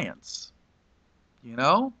giants.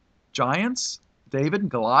 Giants, David and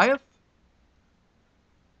Goliath.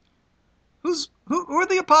 Who are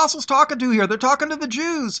the apostles talking to here? They're talking to the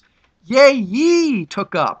Jews. Yea, ye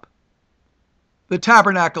took up the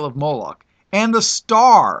tabernacle of Moloch, and the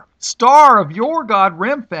star of your god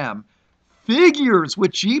Remphan, figures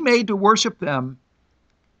which ye made to worship them,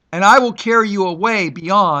 and I will carry you away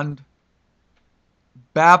beyond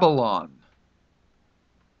Babylon.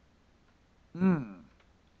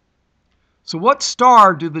 So what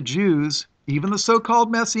star do the Jews, even the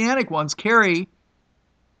so-called Messianic ones, carry?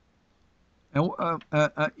 The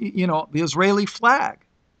Israeli flag.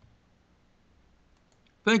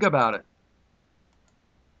 Think about it.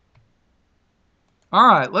 All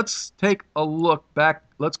right, let's take a look back.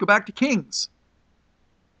 Let's go back to Kings.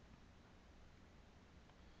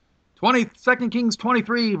 2 Kings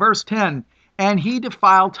 23, verse 10. And he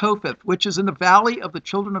defiled Topheth, which is in the valley of the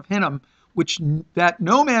children of Hinnom, that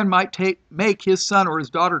no man might make his son or his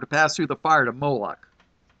daughter to pass through the fire to Moloch.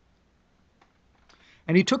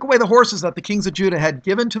 And he took away the horses that the kings of Judah had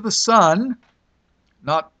given to the sun,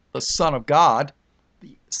 not the Son of God,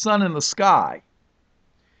 the sun in the sky,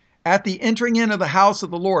 at the entering in of the house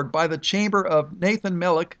of the Lord by the chamber of Nathan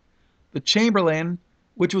Melech, the chamberlain,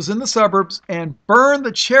 which was in the suburbs, and burned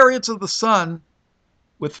the chariots of the sun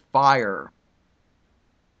with fire.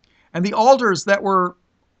 And the altars that were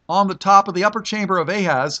on the top of the upper chamber of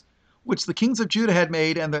Ahaz, which the kings of Judah had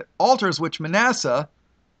made, and the altars which Manasseh,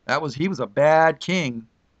 he was a bad king,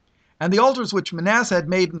 and the altars which Manasseh had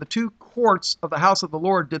made in the two courts of the house of the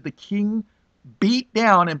Lord did the king beat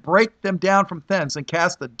down and break them down from thence, and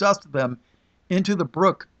cast the dust of them into the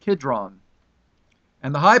brook Kidron.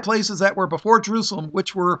 And the high places that were before Jerusalem,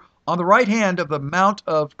 which were on the right hand of the Mount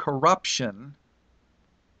of Corruption,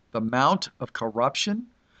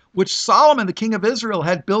 which Solomon the king of Israel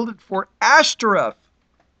had builded for Ashtoreth,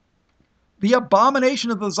 the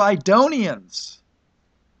abomination of the Zidonians.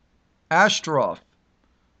 Ashtaroth,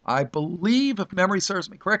 I believe, if memory serves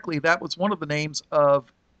me correctly, that was one of the names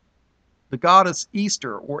of the goddess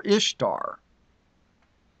Easter or Ishtar.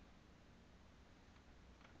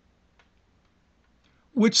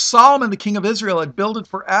 Which Solomon the king of Israel had builded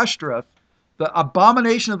for Ashtoreth, the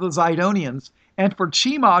abomination of the Zidonians, and for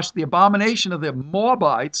Chemosh, the abomination of the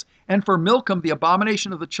Moabites, and for Milcom, the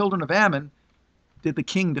abomination of the children of Ammon, did the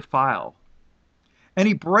king defile. And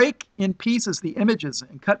he brake in pieces the images,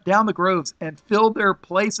 and cut down the groves, and filled their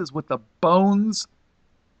places with the bones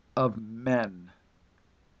of men.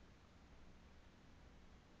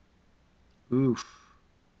 Oof.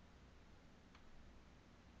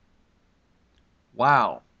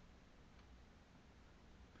 Wow.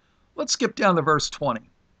 Let's skip down to verse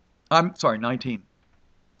 19.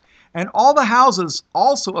 And all the houses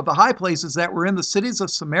also of the high places that were in the cities of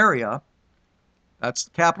Samaria, that's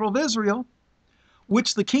the capital of Israel,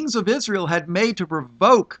 which the kings of Israel had made to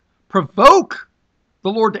provoke the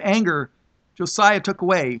Lord to anger, Josiah took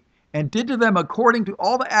away, and did to them according to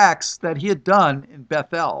all the acts that he had done in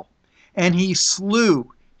Bethel. And he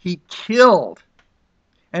killed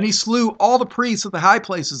all the priests of the high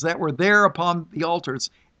places that were there upon the altars,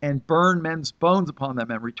 and burned men's bones upon them,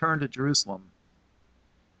 and returned to Jerusalem.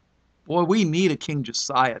 Boy, we need a King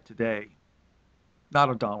Josiah today, not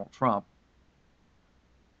a Donald Trump.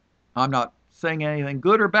 I'm not saying anything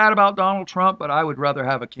good or bad about Donald Trump, but I would rather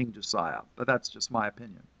have a King Josiah. But that's just my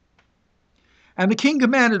opinion. And the king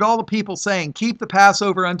commanded all the people, saying, Keep the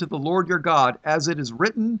Passover unto the Lord your God, as it is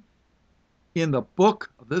written in the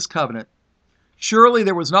book of this covenant. Surely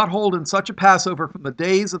there was not holden such a Passover from the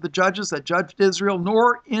days of the judges that judged Israel,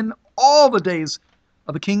 nor in all the days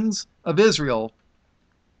of the kings of Israel,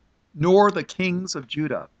 nor the kings of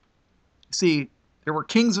Judah. See, there were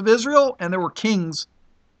kings of Israel and there were kings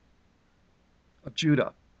of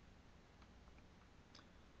Judah.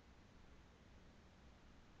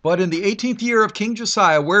 But in the 18th year of King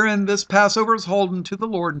Josiah, wherein this Passover is holden to the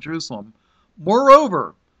Lord in Jerusalem,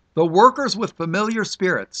 moreover, the workers with familiar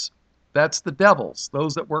spirits, that's the devils,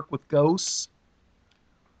 those that work with ghosts.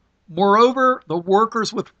 Moreover, the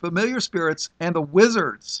workers with familiar spirits and the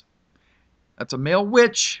wizards, that's a male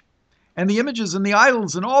witch, and the images and the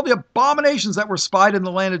idols and all the abominations that were spied in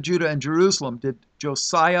the land of Judah and Jerusalem did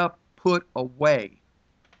Josiah put away.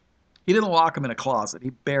 He didn't lock them in a closet. He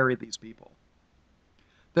buried these people,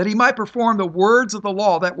 that he might perform the words of the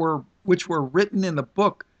law which were written in the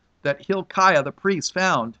book that Hilkiah the priest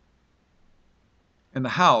found in the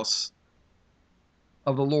house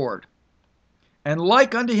of the Lord. And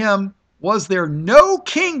like unto him was there no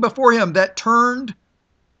king before him that turned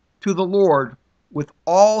to the Lord with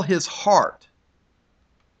all his heart,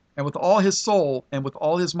 and with all his soul, and with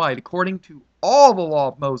all his might, according to all the law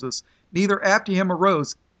of Moses, neither after him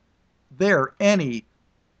arose there any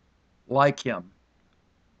like him.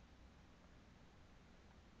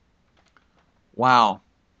 Wow.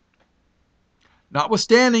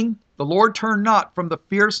 Notwithstanding, the Lord turned not from the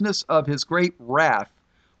fierceness of his great wrath,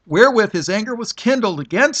 wherewith his anger was kindled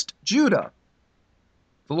against Judah.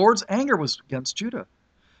 The Lord's anger was against Judah,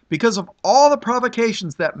 because of all the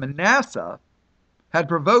provocations that Manasseh had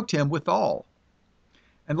provoked him withal.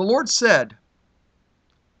 And the Lord said,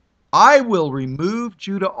 I will remove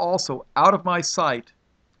Judah also out of my sight,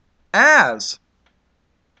 as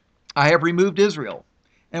I have removed Israel,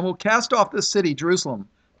 and will cast off this city, Jerusalem,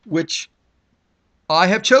 which I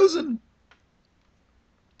have chosen,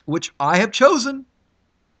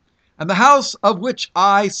 and the house of which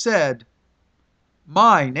I said,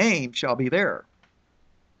 my name shall be there.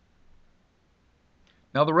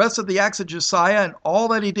 Now the rest of the acts of Josiah and all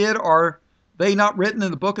that he did, are they not written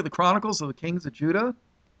in the book of the Chronicles of the Kings of Judah?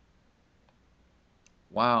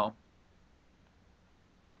 Wow.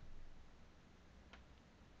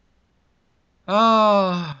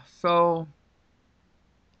 So,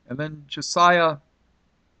 and then Josiah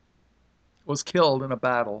was killed in a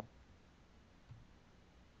battle.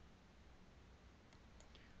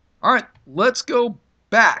 All right, let's go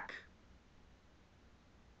back.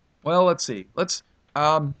 Well, let's see.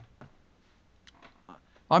 I'm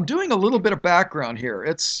doing a little bit of background here.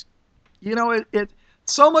 It's,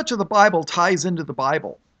 so much of the Bible ties into the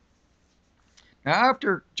Bible. Now,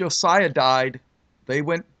 after Josiah died, they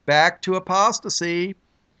went back to apostasy.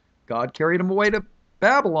 God carried them away to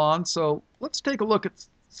Babylon. So let's take a look at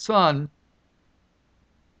son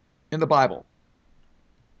in the Bible.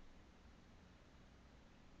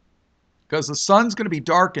 Because the sun's going to be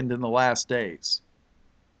darkened in the last days.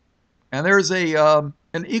 And there's an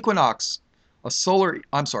equinox, a solar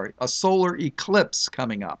eclipse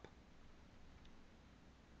coming up.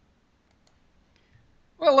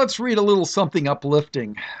 Well, let's read a little something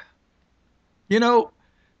uplifting.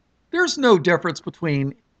 There's no difference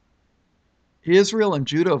between Israel and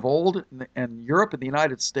Judah of old and Europe and the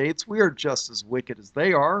United States. We are just as wicked as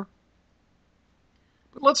they are.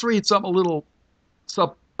 But let's read something a little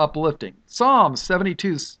uplifting. Psalm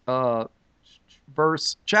 72,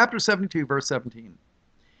 chapter 72, verse 17.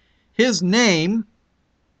 His name,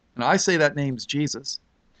 and I say that name's Jesus,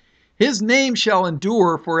 his name shall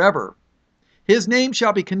endure forever. His name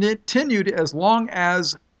shall be continued as long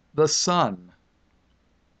as the sun.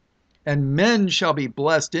 And men shall be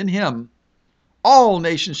blessed in him. All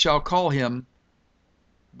nations shall call him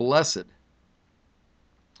blessed.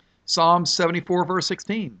 Psalm 74, verse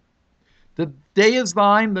 16. The day is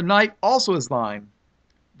thine, the night also is thine.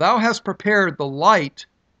 Thou hast prepared the light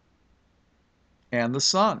and the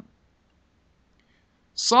sun.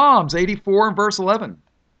 Psalms 84 and verse 11.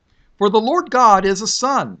 For the Lord God is a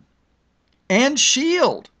sun and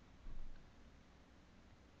shield.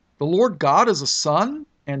 The Lord God is a sun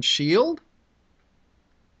and shield.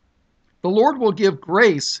 The Lord will give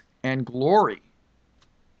grace and glory.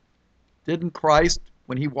 Didn't Christ,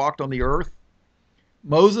 when he walked on the earth,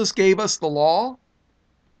 Moses gave us the law,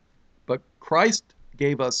 but Christ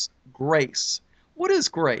gave us grace. What is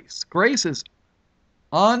grace? Grace is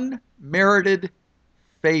unmerited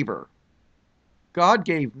favor. God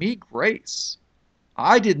gave me grace.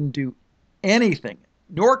 I didn't do anything,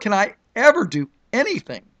 nor can I ever do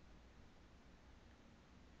anything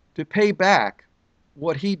to pay back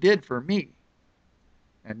what he did for me.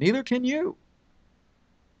 And neither can you.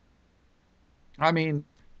 I mean,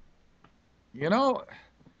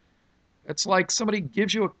 it's like somebody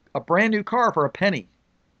gives you a brand new car for a penny.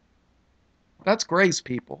 That's grace,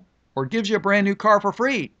 people. Or gives you a brand new car for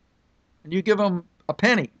free, and you give them a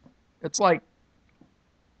penny. It's like,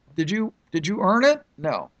 did you earn it?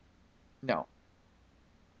 No.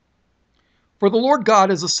 For the Lord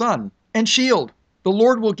God is a sun and shield. The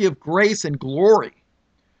Lord will give grace and glory.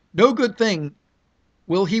 No good thing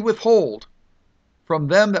will he withhold from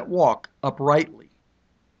them that walk uprightly.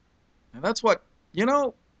 And that's what,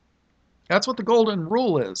 that's what the golden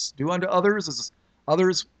rule is. Do unto others as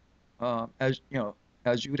others, as you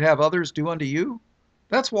would have others do unto you.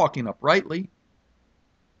 That's walking uprightly.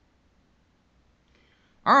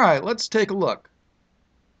 All right, let's take a look.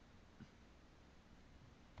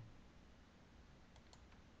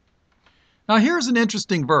 Now here's an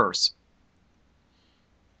interesting verse.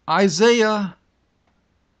 Isaiah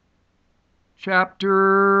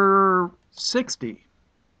chapter 60.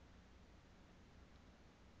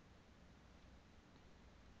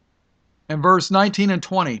 And verse 19 and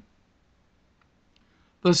 20.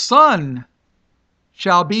 The sun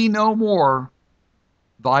shall be no more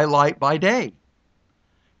thy light by day,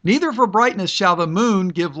 neither for brightness shall the moon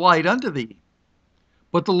give light unto thee.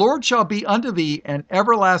 But the Lord shall be unto thee an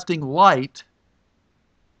everlasting light,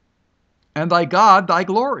 and thy God thy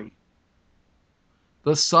glory.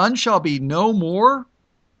 The sun shall be no more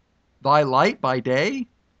thy light by day,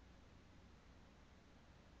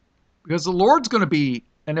 because the Lord's going to be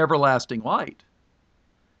an everlasting light.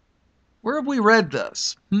 Where have we read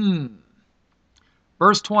this?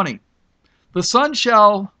 Verse 20. The sun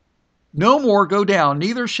shall no more go down,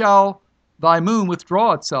 neither shall thy moon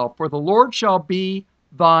withdraw itself, for the Lord shall be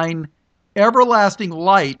thine everlasting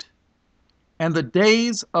light, and the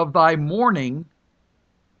days of thy mourning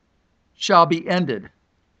shall be ended.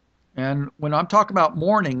 And when I'm talking about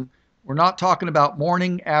mourning, we're not talking about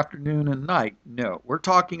morning, afternoon, and night. No, we're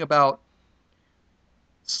talking about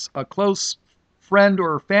a close friend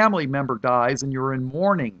or family member dies and you're in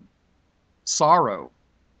mourning, sorrow.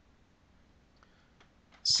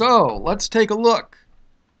 So let's take a look.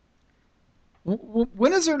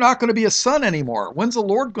 When is there not going to be a sun anymore? When's the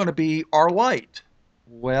Lord going to be our light?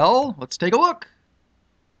 Well, let's take a look.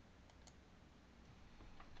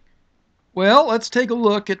 Well, let's take a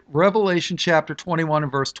look at Revelation chapter 21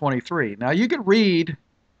 and verse 23. Now, you can read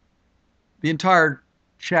the entire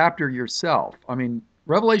chapter yourself. I mean,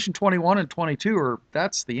 Revelation 21 and 22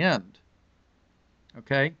 that's the end.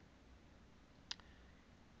 Okay?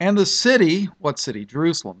 And the city, what city?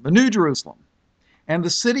 Jerusalem, the New Jerusalem. And the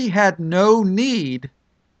city had no need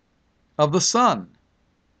of the sun,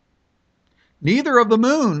 neither of the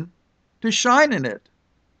moon to shine in it.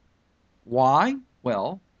 Why?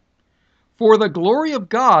 Well, for the glory of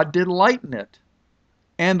God did lighten it,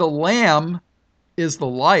 and the Lamb is the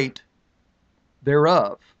light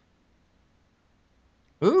thereof.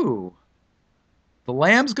 Ooh, the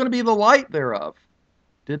Lamb's going to be the light thereof.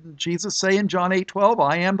 Didn't Jesus say in John 8:12,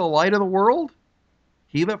 I am the light of the world?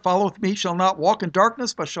 He that followeth me shall not walk in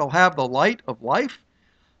darkness, but shall have the light of life.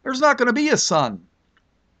 There's not going to be a sun.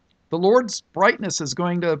 The Lord's brightness is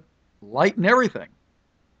going to lighten everything.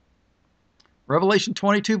 Revelation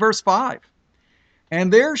 22, verse 5.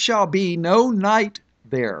 And there shall be no night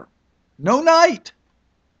there. No night.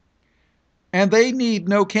 And they need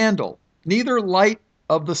no candle, neither light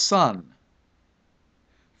of the sun.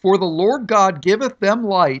 For the Lord God giveth them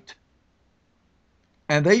light,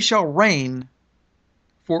 and they shall reign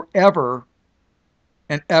forever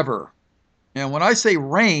and ever. And when I say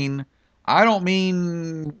rain, I don't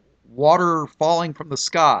mean water falling from the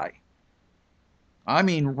sky. I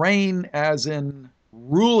mean reign as in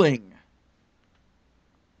ruling.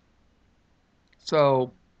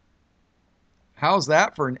 So, how's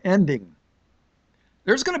that for an ending?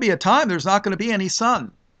 There's going to be a time there's not going to be any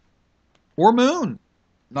sun or moon.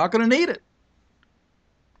 Not going to need it.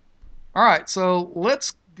 All right, so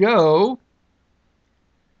let's go.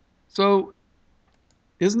 So,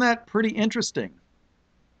 isn't that pretty interesting?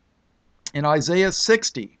 In Isaiah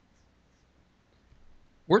 60,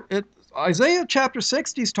 Isaiah chapter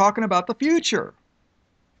 60 is talking about the future.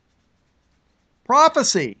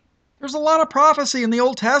 Prophecy. There's a lot of prophecy in the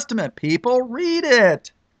Old Testament. People, read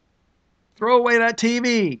it. Throw away that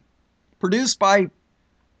TV produced by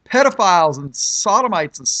pedophiles and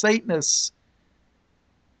sodomites and Satanists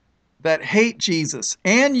that hate Jesus,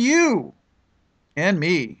 and you and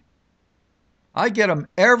me. I get them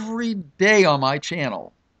every day on my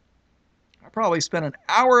channel. I probably spend an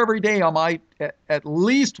hour every day on at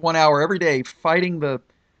least 1 hour every day fighting the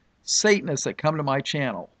Satanists that come to my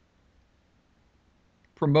channel,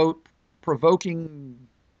 provoking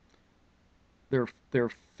their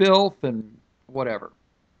filth and whatever.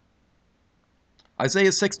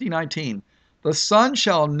 Isaiah 60:19. The sun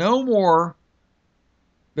shall be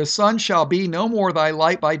no more thy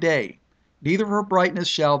light by day, neither her brightness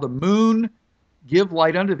shall the moon give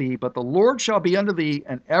light unto thee, but the Lord shall be unto thee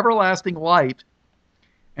an everlasting light,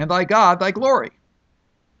 and thy God thy glory.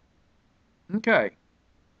 Okay.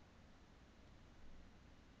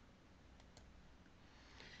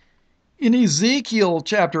 In Ezekiel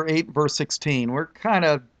chapter 8, verse 16, we'll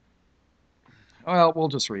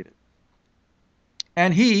just read it.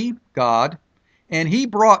 And he, God, and he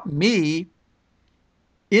brought me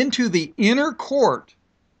into the inner court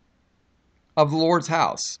of the Lord's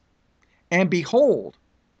house. And behold,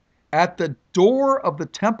 at the door of the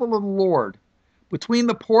temple of the Lord, between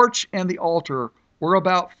the porch and the altar, were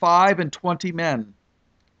about 25 men,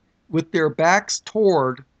 with their backs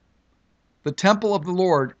toward the temple of the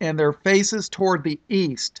Lord, and their faces toward the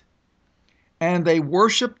east. And they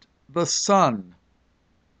worshipped the sun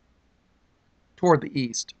toward the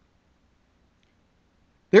east.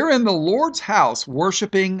 They're in the Lord's house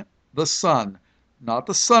worshiping the sun. Not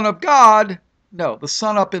the Son of God. No, the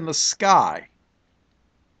sun up in the sky.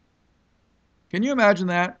 Can you imagine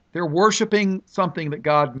that? They're worshiping something that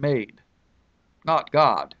God made, not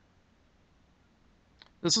God.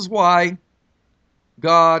 This is why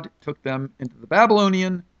God took them into the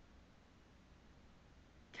Babylonian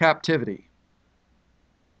captivity.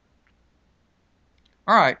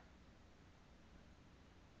 All right.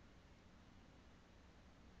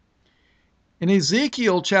 In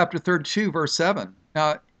Ezekiel chapter 32, verse 7.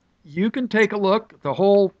 Now, you can take a look, the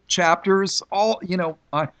whole chapters,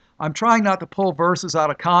 I'm trying not to pull verses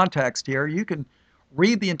out of context here. You can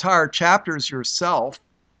read the entire chapters yourself.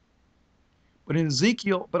 But in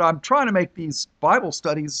Ezekiel, I'm trying to make these Bible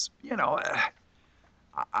studies,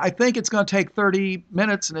 I think it's going to take 30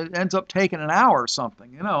 minutes and it ends up taking an hour or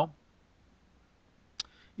something,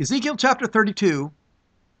 Ezekiel chapter 32,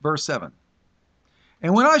 verse 7.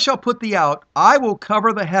 And when I shall put thee out, I will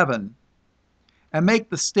cover the heaven, and make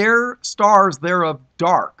the stars thereof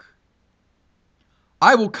dark.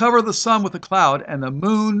 I will cover the sun with a cloud, and the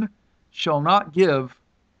moon shall not give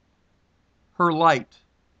her light.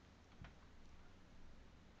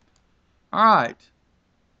 All right.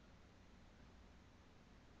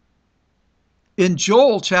 In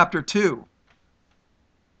Joel chapter 2,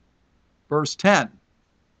 verse 10.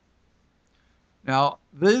 Now,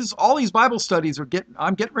 all these Bible studies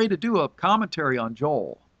I'm getting ready to do a commentary on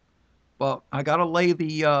Joel. But I got to lay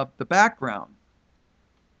the background.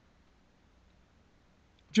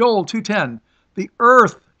 Joel 2:10, the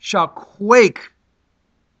earth shall quake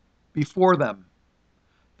before them.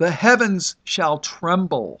 The heavens shall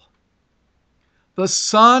tremble. The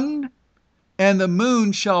sun and the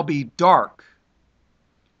moon shall be dark,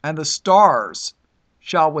 and the stars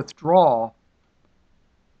shall withdraw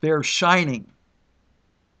their shining.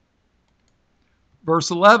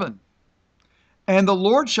 Verse 11, and the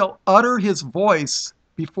Lord shall utter his voice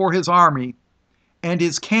before his army, and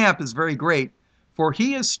his camp is very great, for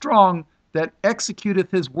he is strong that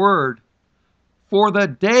executeth his word. For the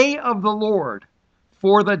day of the Lord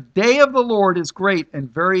is great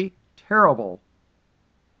and very terrible,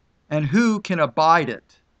 and who can abide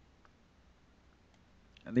it?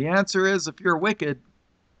 And the answer is, if you're wicked,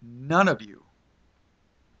 none of you.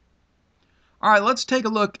 All right, let's take a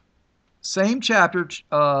look. Same chapter,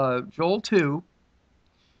 Joel 2,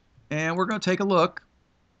 and we're going to take a look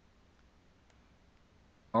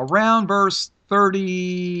around verse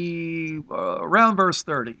 30.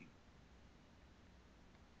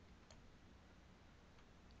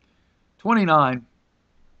 29.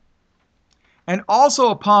 And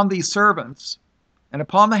also upon these servants and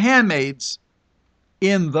upon the handmaids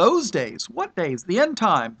in those days. What days? The end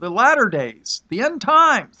time, the latter days, the end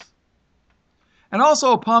times. And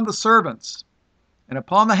also upon the servants and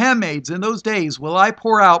upon the handmaids in those days will I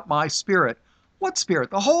pour out my Spirit. What Spirit?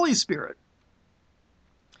 The Holy Spirit.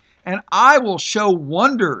 And I will show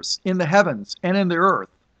wonders in the heavens and in the earth,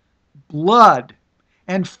 blood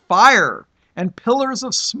and fire and pillars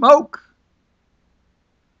of smoke.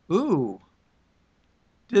 Ooh.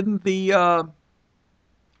 Didn't the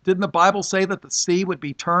Bible say that the sea would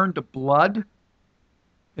be turned to blood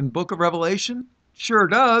in the book of Revelation? Sure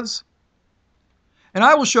does. And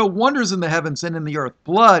I will show wonders in the heavens and in the earth,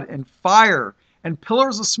 blood and fire and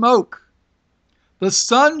pillars of smoke. The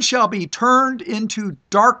sun shall be turned into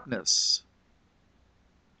darkness,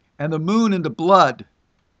 and the moon into blood,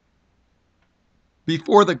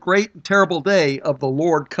 before the great and terrible day of the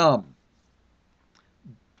Lord come.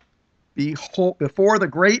 Before the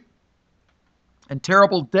great and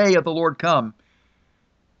terrible day of the Lord come.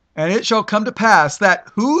 And it shall come to pass that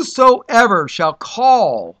whosoever shall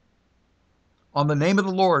call on the name of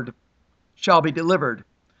the Lord shall be delivered.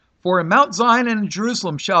 For in Mount Zion and in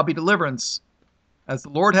Jerusalem shall be deliverance, as the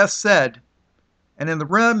Lord hath said, and in the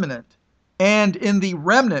remnant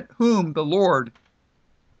whom the Lord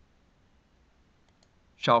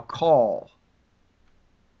shall call.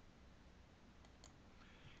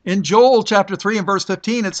 In Joel chapter 3 and verse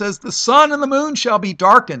 15, it says, the sun and the moon shall be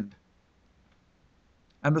darkened,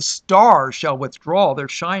 and the stars shall withdraw their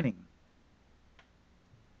shining.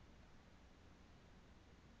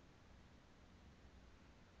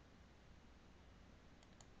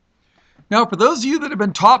 Now, for those of you that have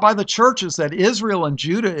been taught by the churches that Israel and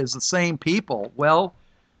Judah is the same people, well,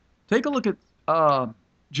 take a look at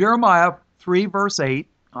Jeremiah 3 verse 8.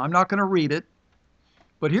 I'm not going to read it,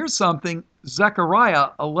 but here's something.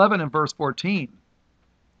 Zechariah 11 and verse 14.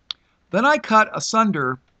 Then I cut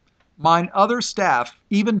asunder mine other staff,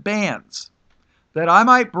 even bands, that I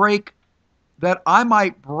might break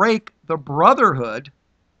the brotherhood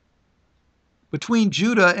between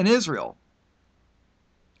Judah and Israel.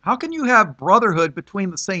 How can you have brotherhood between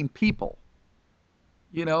the same people?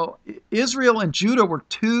 You know, Israel and Judah were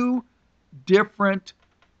two different,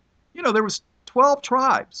 there was 12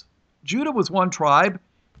 tribes. Judah was one tribe.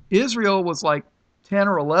 Israel was like 10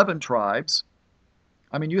 or 11 tribes.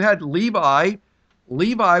 I mean, you had Levi.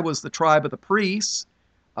 Levi was the tribe of the priests.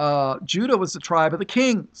 Judah was the tribe of the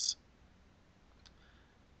kings.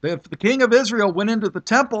 If the king of Israel went into the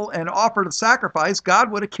temple and offered a sacrifice,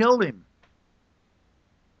 God would have killed him.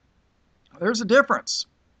 There's a difference.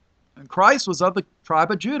 And Christ was of the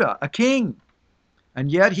tribe of Judah, a king.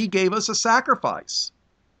 And yet he gave us a sacrifice.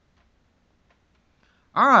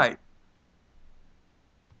 All right.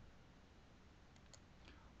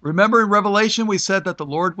 Remember in Revelation we said that the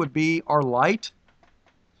Lord would be our light?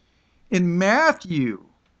 In Matthew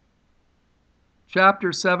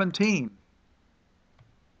chapter 17,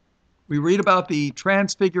 we read about the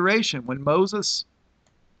transfiguration when Moses,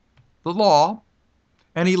 the law,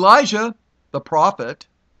 and Elijah the prophet,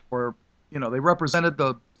 or, they represented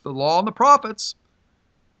the law and the prophets.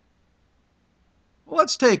 Well,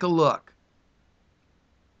 let's take a look.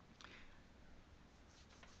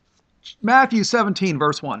 Matthew 17,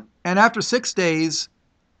 verse 1. And after 6 days,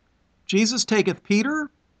 Jesus taketh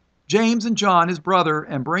Peter, James, and John his brother,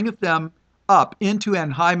 and bringeth them up into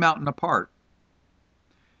an high mountain apart,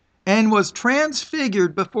 and was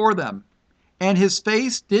transfigured before them, and his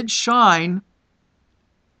face did shine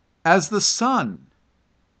as the sun,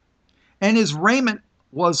 and his raiment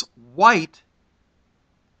was white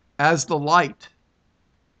as the light.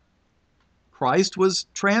 Christ was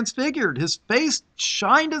transfigured. His face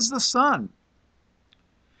shined as the sun.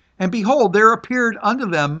 And behold, there appeared unto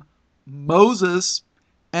them Moses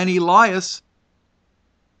and Elias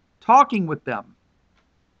talking with them.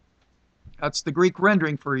 That's the Greek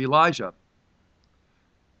rendering for Elijah.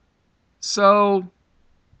 So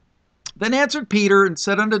then answered Peter and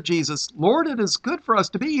said unto Jesus, Lord, it is good for us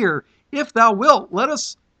to be here. If thou wilt, let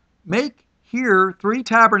us make here 3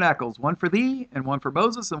 tabernacles, one for thee, and one for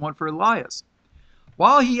Moses, and one for Elias.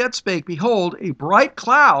 While he yet spake, behold, a bright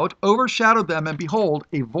cloud overshadowed them, and behold,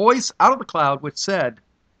 a voice out of the cloud which said,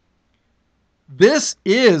 This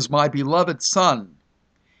is my beloved Son,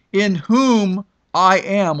 in whom I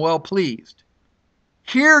am well pleased.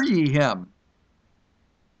 Hear ye him.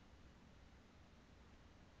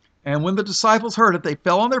 And when the disciples heard it, they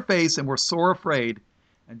fell on their face and were sore afraid.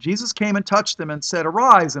 And Jesus came and touched them and said,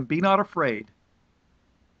 Arise, and be not afraid.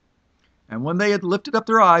 And when they had lifted up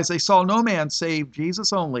their eyes, they saw no man save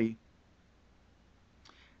Jesus only.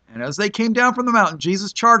 And as they came down from the mountain,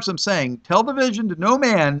 Jesus charged them, saying, Tell the vision to no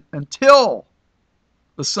man until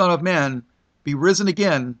the Son of Man be risen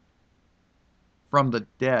again from the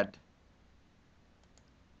dead.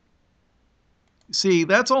 You see,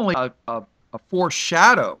 that's only a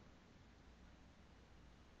foreshadow.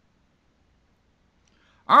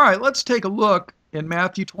 All right, let's take a look in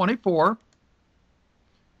Matthew 24.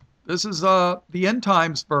 This is the end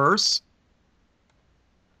times verse.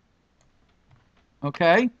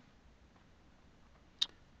 Okay.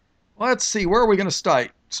 Let's see, where are we going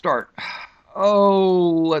to start?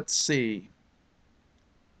 Oh, let's see.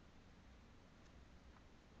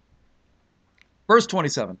 Verse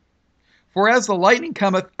 27. For as the lightning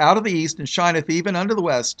cometh out of the east and shineth even unto the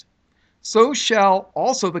west, so shall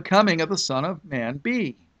also the coming of the Son of Man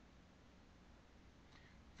be.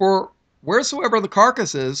 For wheresoever the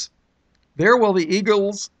carcass is, there will the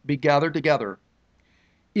eagles be gathered together.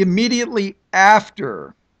 Immediately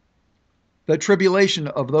after the tribulation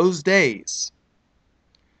of those days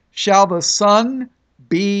shall the sun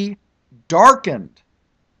be darkened,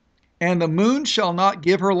 and the moon shall not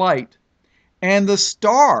give her light, and the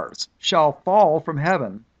stars shall fall from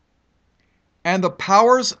heaven, and the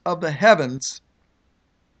powers of the heavens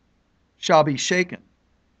shall be shaken.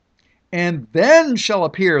 And then shall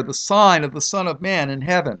appear the sign of the Son of Man in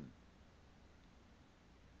heaven.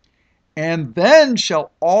 And then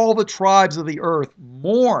shall all the tribes of the earth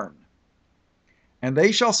mourn, and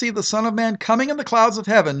they shall see the Son of Man coming in the clouds of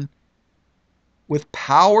heaven with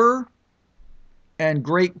power and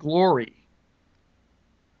great glory.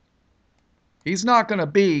 He's not going to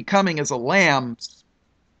be coming as a lamb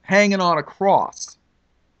hanging on a cross.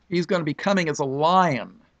 He's going to be coming as a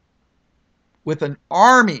lion with an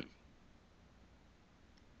army.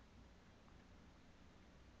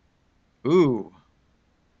 Ooh.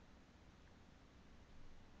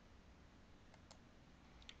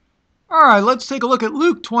 All right, let's take a look at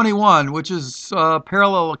Luke 21, which is a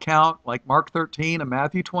parallel account like Mark 13 and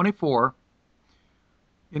Matthew 24.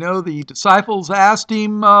 You know, the disciples asked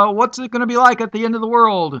him, what's it going to be like at the end of the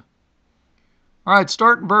world? All right,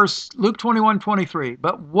 start in Luke 21:23.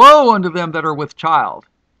 But woe unto them that are with child,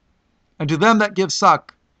 and to them that give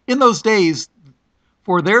suck in those days,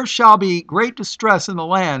 for there shall be great distress in the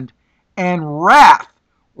land, and wrath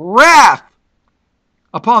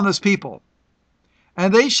upon this people.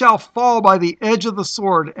 And they shall fall by the edge of the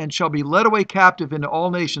sword, and shall be led away captive into all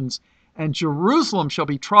nations, and Jerusalem shall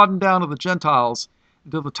be trodden down of the Gentiles,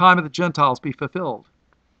 until the time of the Gentiles be fulfilled.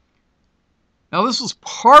 Now this was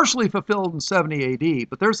partially fulfilled in 70 AD,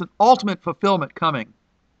 but there's an ultimate fulfillment coming.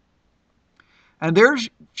 And there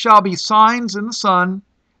shall be signs in the sun,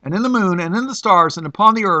 and in the moon, and in the stars, and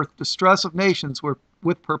upon the earth distress of nations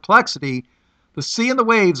with perplexity, the sea and the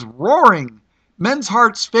waves roaring, men's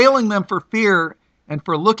hearts failing them for fear, and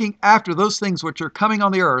for looking after those things which are coming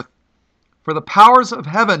on the earth. For the powers of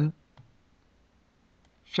heaven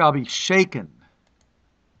shall be shaken.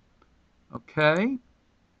 Okay.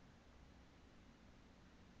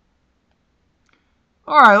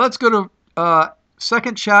 All right, let's go to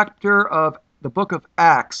second chapter of the book of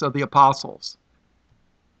Acts of the Apostles.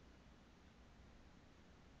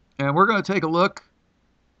 And we're going to take a look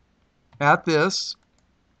at this.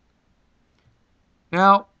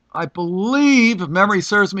 Now, I believe, if memory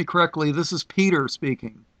serves me correctly, this is Peter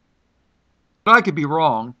speaking. But I could be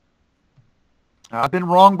wrong. I've been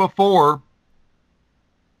wrong before.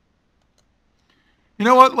 You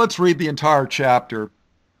know what? Let's read the entire chapter.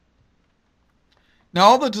 Now,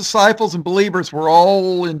 all the disciples and believers were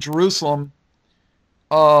all in Jerusalem.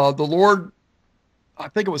 The Lord, I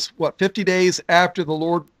think it was, 50 days after the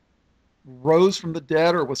Lord rose from the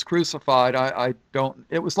dead or was crucified. I don't,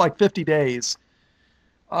 it was like 50 days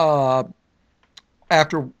after,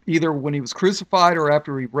 either when he was crucified or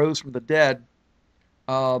after he rose from the dead.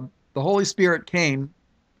 The Holy Spirit came.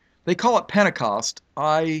 They call it Pentecost.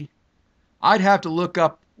 I'd have to look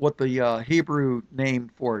up what the Hebrew name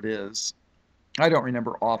for it is. I don't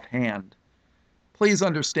remember offhand. Please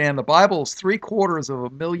understand, the Bible is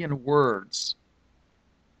 750,000 words.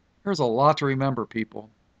 There's a lot to remember, people.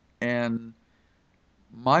 And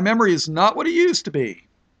my memory is not what it used to be.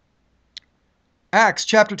 Acts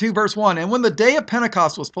chapter 2, verse 1. And when the day of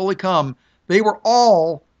Pentecost was fully come, they were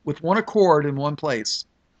all with one accord in one place.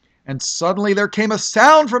 And suddenly there came a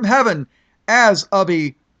sound from heaven as of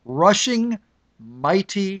a rushing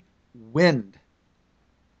mighty wind.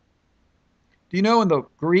 Do you know in the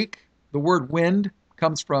Greek, the word wind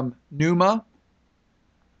comes from pneuma,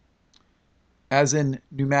 as in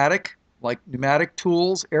pneumatic, like pneumatic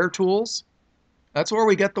tools, air tools? That's where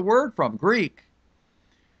we get the word from, Greek.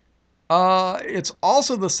 It's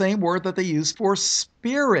also the same word that they use for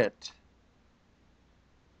spirit.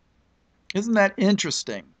 Isn't that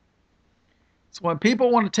interesting? So when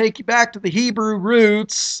people want to take you back to the Hebrew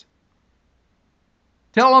roots,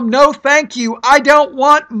 tell them, no, thank you. I don't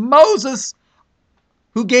want Moses,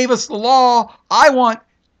 who gave us the law. I want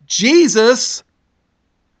Jesus,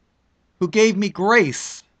 who gave me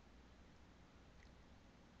grace.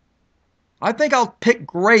 I think I'll pick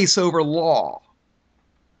grace over law.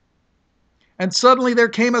 And suddenly there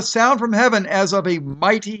came a sound from heaven as of a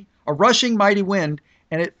rushing mighty wind,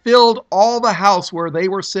 and it filled all the house where they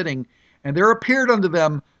were sitting. And there appeared unto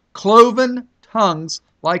them cloven tongues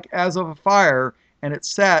like as of a fire, and it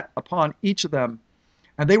sat upon each of them.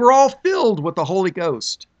 And they were all filled with the Holy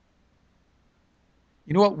Ghost.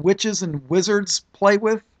 You know what witches and wizards play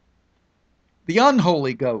with? The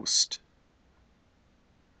unholy ghost.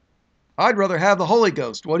 I'd rather have the Holy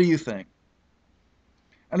Ghost. What do you think?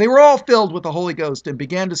 And they were all filled with the Holy Ghost and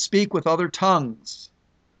began to speak with other tongues,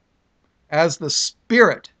 as the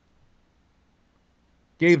Spirit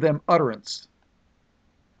gave them utterance.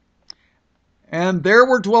 And there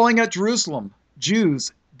were dwelling at Jerusalem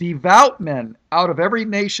Jews, devout men out of every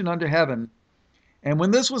nation under heaven. And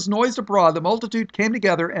when this was noised abroad, the multitude came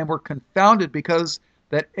together and were confounded, because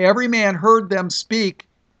that every man heard them speak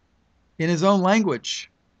in his own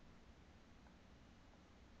language.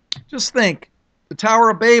 Just think, the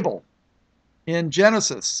Tower of Babel in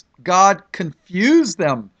Genesis, God confused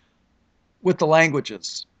them with the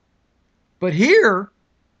languages. But here,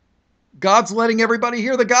 God's letting everybody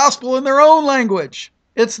hear the gospel in their own language.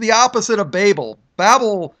 It's the opposite of Babel.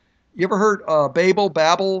 Babel, you ever heard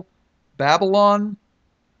Babylon?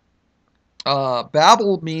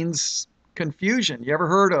 Babel means confusion. You ever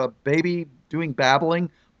heard a baby doing babbling?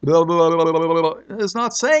 Blah, blah, blah, blah, blah, blah. It's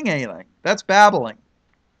not saying anything. That's babbling.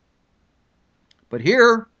 But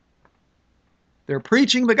here, they're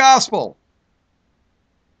preaching the gospel.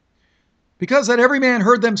 Because that every man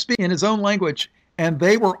heard them speak in his own language, and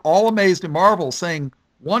they were all amazed and marveled, saying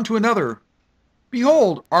one to another,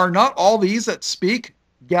 Behold, are not all these that speak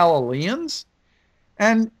Galileans?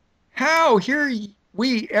 And how hear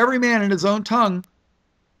we every man in his own tongue,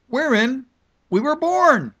 wherein we were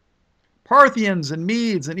born? Parthians and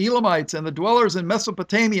Medes and Elamites and the dwellers in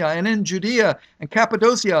Mesopotamia and in Judea and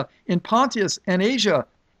Cappadocia, in Pontus and Asia,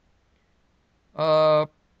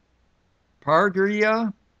 Pargia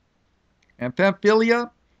and Pamphylia,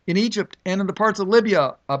 in Egypt and in the parts of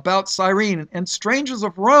Libya about Cyrene, and strangers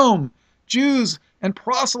of Rome, Jews and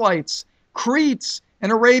proselytes, Cretes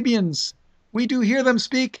and Arabians. We do hear them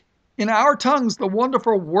speak in our tongues the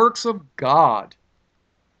wonderful works of God.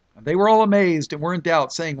 And they were all amazed and were in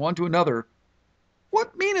doubt, saying one to another,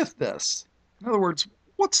 What meaneth this? In other words,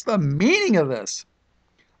 what's the meaning of this?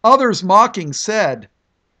 Others mocking said,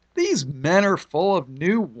 These men are full of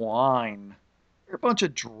new wine. They're a bunch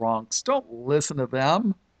of drunks. Don't listen to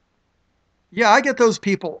them. Yeah, I get those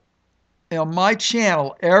people on my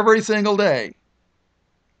channel every single day.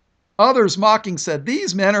 Others mocking said,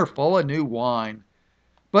 These men are full of new wine.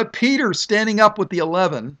 But Peter, standing up with the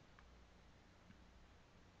 11,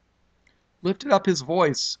 lifted up his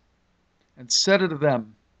voice and said unto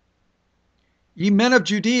them, Ye men of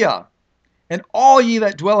Judea, and all ye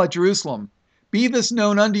that dwell at Jerusalem, be this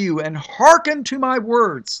known unto you, and hearken to my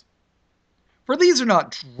words. For these are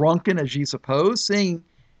not drunken, as ye suppose, seeing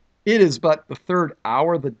it is but the third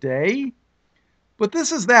hour of the day. But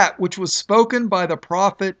this is that which was spoken by the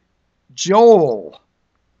prophet Joel.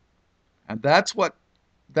 And that's what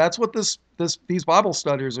these Bible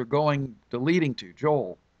studies are leading to,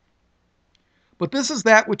 Joel. But this is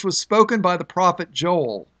that which was spoken by the prophet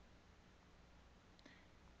Joel,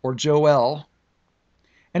 or Joel.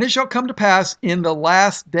 And it shall come to pass in the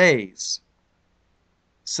last days,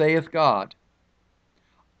 saith God,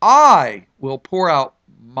 I will pour out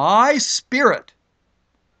my spirit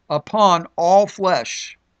upon all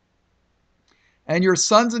flesh, and your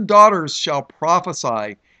sons and daughters shall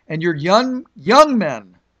prophesy, and your young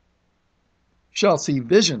men shall see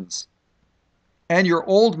visions, and your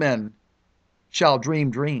old men shall dream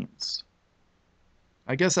dreams.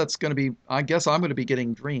 I guess I'm going to be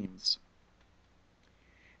getting dreams.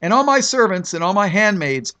 And on my servants and on my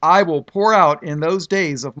handmaids I will pour out in those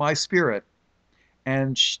days of my spirit,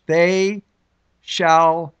 and they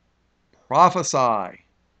shall prophesy.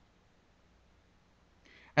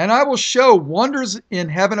 And I will show wonders in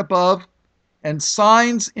heaven above, and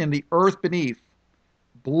signs in the earth beneath,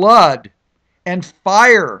 blood and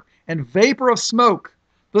fire and vapor of smoke.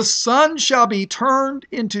 The sun shall be turned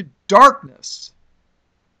into darkness,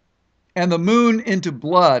 and the moon into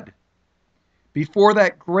blood, before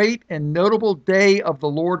that great and notable day of the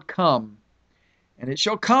Lord come. And it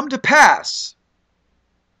shall come to pass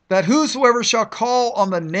that whosoever shall call on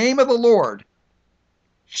the name of the Lord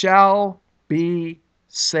shall be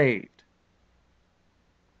saved.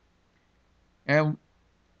 And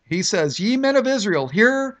he says, Ye men of Israel,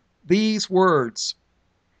 hear these words.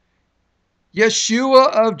 Yeshua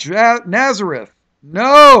of Nazareth.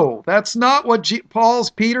 No, that's not what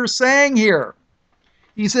Peter's saying here.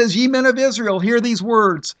 He says, Ye men of Israel, hear these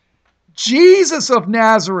words. Jesus of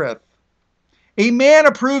Nazareth, a man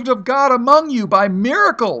approved of God among you by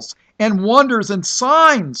miracles and wonders and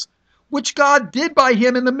signs, which God did by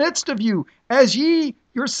him in the midst of you, as ye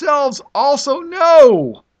yourselves also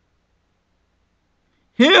know.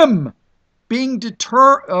 Him being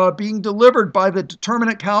delivered by the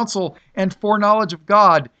determinate counsel and foreknowledge of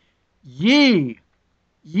God, ye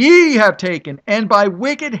have taken, and by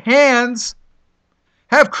wicked hands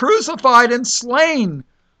have crucified and slain,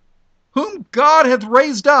 whom God hath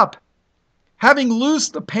raised up, having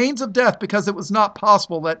loosed the pains of death, because it was not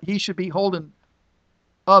possible that he should be holden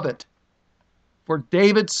of it. For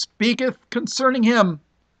David speaketh concerning him,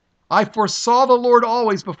 I foresaw the Lord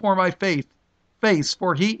always before my face,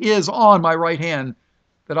 for he is on my right hand,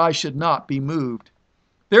 that I should not be moved.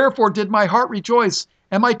 Therefore did my heart rejoice,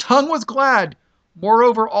 and my tongue was glad.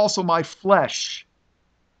 Moreover also my flesh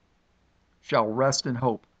shall rest in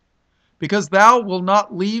hope, because thou wilt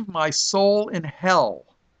not leave my soul in hell.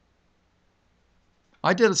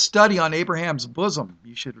 I did a study on Abraham's bosom.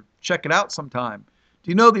 You should check it out sometime. Do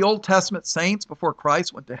you know the Old Testament saints before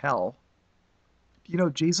Christ went to hell? Do you know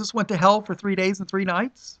Jesus went to hell for 3 days and 3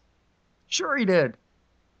 nights? Sure he did.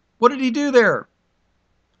 What did he do there?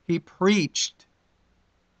 He preached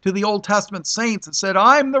to the Old Testament saints and said,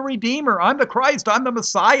 I'm the Redeemer, I'm the Christ, I'm the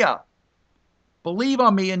Messiah. Believe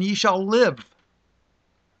on me and ye shall live.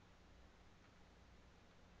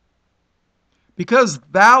 Because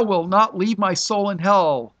thou wilt not leave my soul in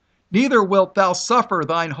hell, neither wilt thou suffer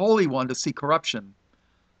thine Holy One to see corruption.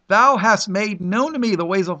 Thou hast made known to me the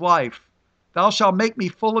ways of life. Thou shalt make me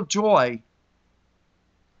full of joy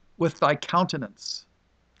with thy countenance.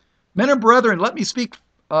 Men and brethren, let me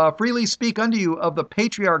freely speak unto you of the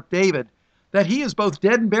patriarch David, that he is both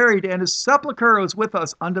dead and buried, and his sepulchre is with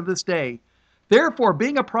us unto this day. Therefore,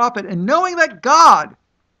 being a prophet, and knowing that God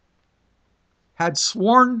had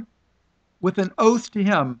sworn with an oath to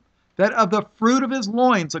him, that of the fruit of his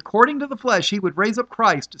loins, according to the flesh, he would raise up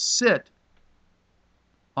Christ to sit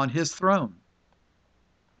on his throne.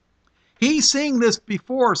 He, seeing this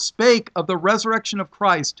before, spake of the resurrection of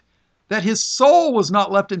Christ, that his soul was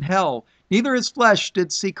not left in hell, neither his flesh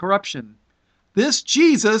did see corruption. This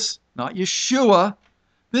Jesus, not Yeshua,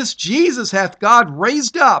 this Jesus hath God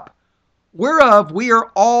raised up, whereof we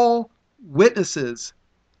are all witnesses.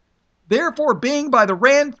 Therefore, being by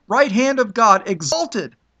the right hand of God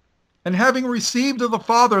exalted, and having received of the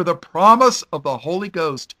Father the promise of the Holy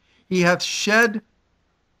Ghost, he hath shed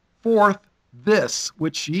forth this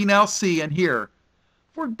which ye now see and hear.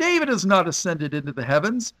 For David is not ascended into the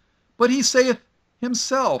heavens, but he saith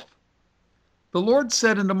himself, The Lord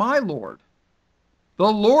said unto my Lord,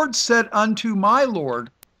 the Lord said unto my Lord,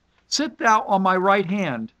 Sit thou on my right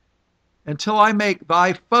hand until I make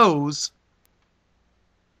thy foes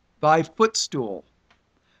thy footstool.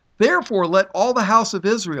 Therefore let all the house of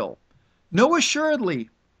Israel know assuredly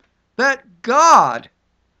that God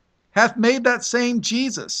hath made that same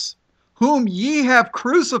Jesus, whom ye have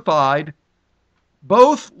crucified,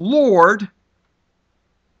 both Lord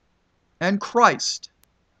and Christ.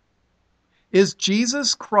 Is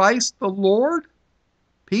Jesus Christ the Lord?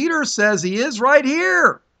 Peter says he is right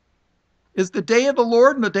here. Is the day of the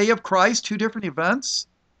Lord and the day of Christ two different events?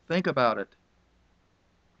 Think about it.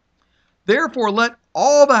 Therefore let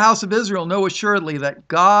all the house of Israel know assuredly that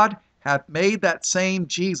God hath made that same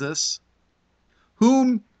Jesus,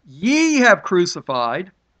 whom ye have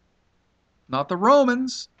crucified, not the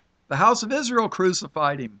Romans, the house of Israel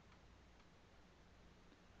crucified him.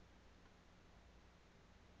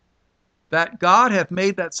 That God hath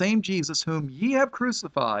made that same Jesus, whom ye have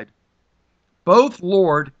crucified, both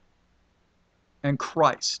Lord and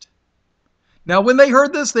Christ. Now when they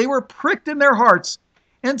heard this, they were pricked in their hearts,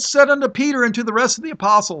 and said unto Peter and to the rest of the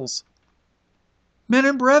apostles, Men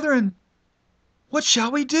and brethren, what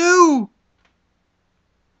shall we do?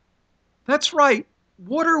 That's right.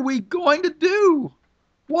 What are we going to do?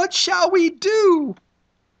 What shall we do?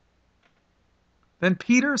 Then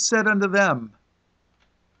Peter said unto them,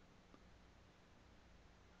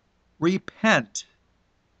 Repent.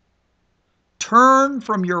 Turn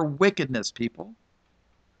from your wickedness, people.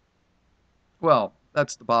 Well,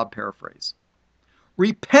 that's the Bob paraphrase.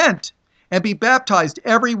 Repent and be baptized,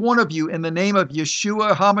 every one of you, in the name of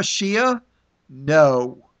Yeshua HaMashiach?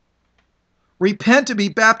 No. Repent and be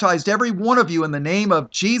baptized, every one of you, in the name of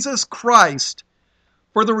Jesus Christ,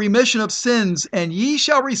 for the remission of sins, and ye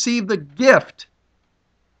shall receive the gift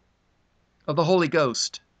of the Holy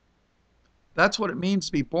Ghost. That's what it means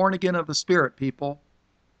to be born again of the Spirit, people.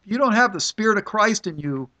 If you don't have the Spirit of Christ in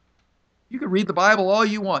you, you can read the Bible all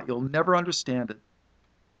you want. You'll never understand it.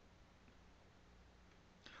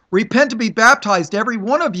 Repent and be baptized, every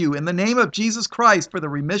one of you, in the name of Jesus Christ, for the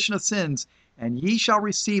remission of sins, and ye shall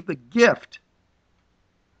receive the gift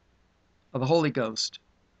of the Holy Ghost.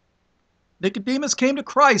 Nicodemus came to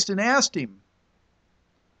Christ and asked him.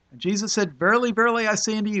 And Jesus said, Verily, verily, I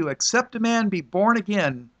say unto you, except a man be born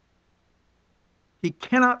again, he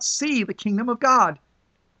cannot see the kingdom of God.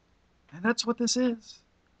 And that's what this is.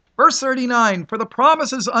 Verse 39, For the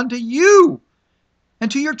promise is unto you,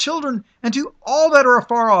 and to your children, and to all that are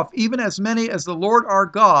afar off, even as many as the Lord our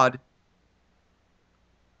God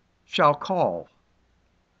shall call.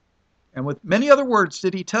 And with many other words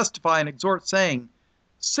did he testify and exhort, saying,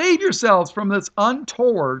 Save yourselves from this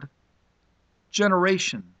untoward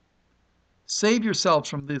generation. Save yourselves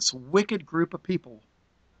from this wicked group of people.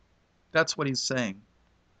 That's what he's saying.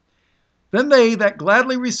 Then they that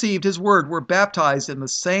gladly received his word were baptized, and the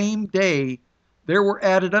same day there were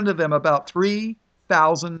added unto them about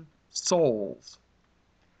 3,000 souls.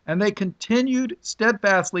 And they continued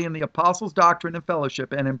steadfastly in the apostles' doctrine and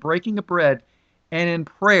fellowship, and in breaking of bread, and in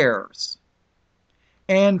prayers.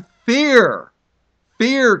 And fear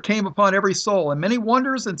came upon every soul, and many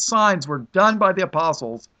wonders and signs were done by the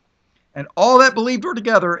apostles. And all that believed were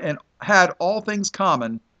together, and had all things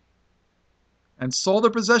common, and sold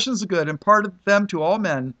their possessions of good, and parted them to all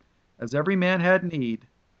men, as every man had need.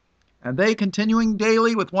 And they, continuing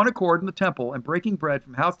daily with one accord in the temple, and breaking bread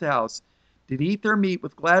from house to house, did eat their meat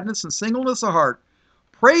with gladness and singleness of heart,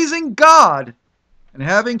 praising God, and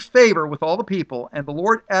having favor with all the people. And the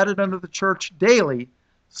Lord added unto the church daily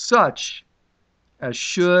such as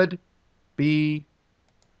should be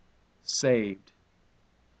saved.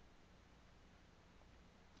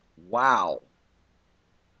 Wow.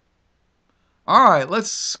 All right,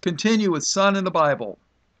 let's continue with Son in the Bible.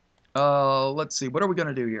 Let's see, what are we going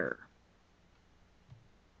to do here?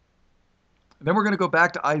 And then we're going to go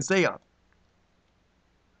back to Isaiah.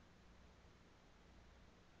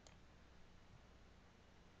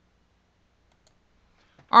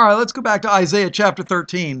 All right, let's go back to Isaiah chapter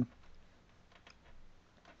 13.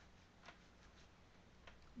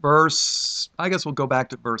 I guess we'll go back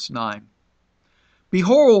to verse 9.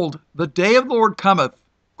 Behold, the day of the Lord cometh,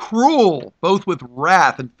 cruel, both with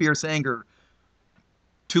wrath and fierce anger,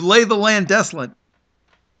 to lay the land desolate,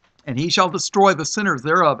 and he shall destroy the sinners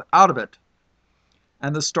thereof out of it.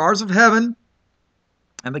 And the stars of heaven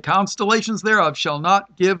and the constellations thereof shall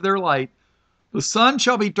not give their light. The sun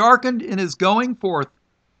shall be darkened in his going forth,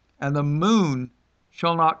 and the moon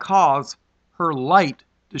shall not cause her light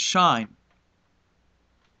to shine.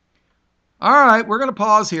 All right, we're going to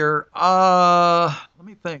pause here. Let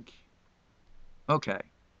me think. Okay.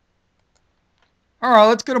 All right,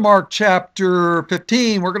 let's go to Mark chapter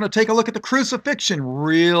 15. We're going to take a look at the crucifixion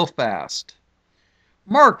real fast.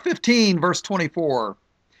 Mark 15, verse 24.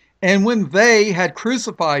 And when they had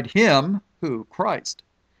crucified him, who? Christ,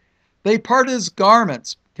 they parted his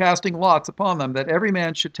garments, casting lots upon them, that every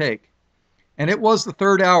man should take. And it was the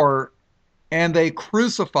third hour, and they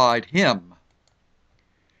crucified him.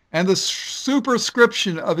 And the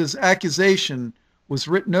superscription of his accusation was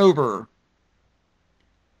written over,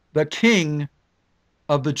 the King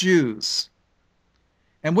of the Jews.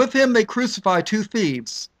 And with him they crucified two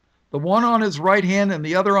thieves, the one on his right hand and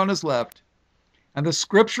the other on his left. And the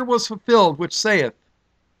scripture was fulfilled, which saith,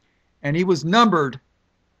 and he was numbered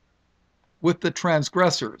with the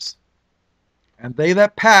transgressors. And they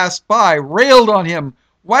that passed by railed on him,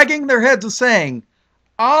 wagging their heads and saying,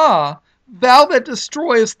 Ah, thou that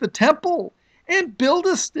destroyest the temple, and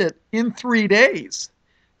buildest it in 3 days,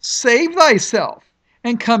 save thyself,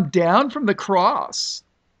 and come down from the cross.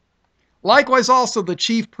 Likewise also the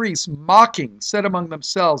chief priests, mocking, said among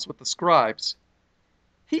themselves with the scribes,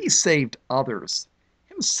 He saved others.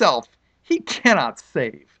 Himself he cannot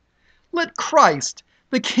save. Let Christ,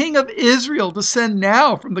 the King of Israel, descend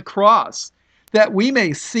now from the cross, that we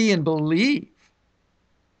may see and believe.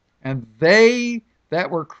 And they that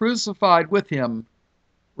were crucified with him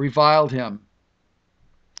reviled him.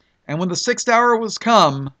 And when the 6th hour was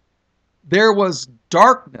come, there was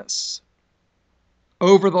darkness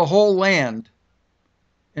over the whole land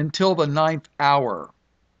until the 9th hour.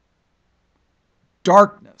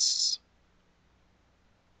 Darkness.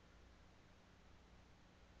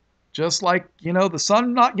 Just like, the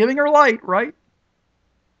sun not giving her light, right?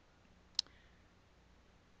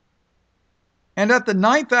 And at the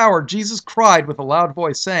 9th hour, Jesus cried with a loud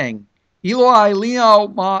voice, saying, Eloi,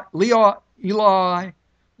 Eloi,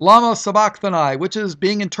 lama sabachthani, which is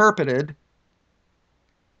being interpreted.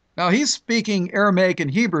 Now he's speaking Aramaic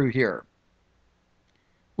and Hebrew here,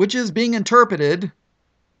 which is being interpreted.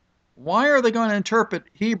 Why are they going to interpret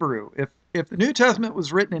Hebrew? If the New Testament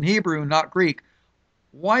was written in Hebrew, not Greek,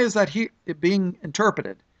 why is that being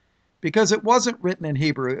interpreted? Because it wasn't written in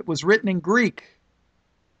Hebrew. It was written in Greek.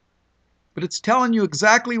 But it's telling you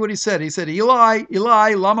exactly what he said. He said, Eli,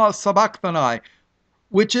 Eli, lama sabachthani,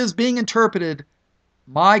 which is being interpreted,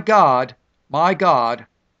 my God,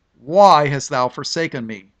 why hast thou forsaken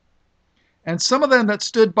me? And some of them that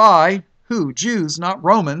stood by, who? Jews, not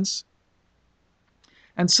Romans.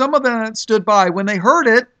 And some of them that stood by, when they heard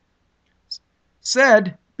it,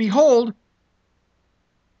 said, Behold,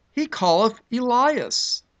 he calleth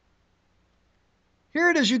Elias. Here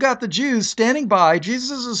it is, you got the Jews standing by.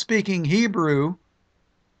 Jesus is speaking Hebrew,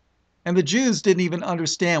 and the Jews didn't even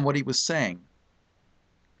understand what he was saying.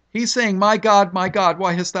 He's saying, my God,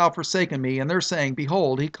 why hast thou forsaken me? And they're saying,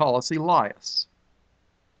 Behold, he calleth Elias.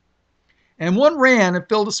 And one ran and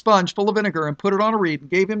filled a sponge full of vinegar and put it on a reed and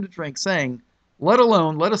gave him to drink, saying, Let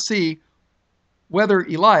alone, let us see whether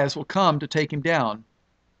Elias will come to take him down.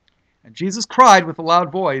 And Jesus cried with a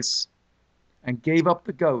loud voice and gave up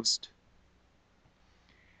the ghost.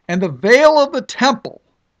 And the veil of the temple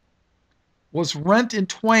was rent in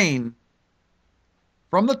twain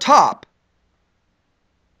from the top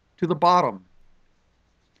to the bottom.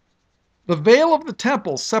 The veil of the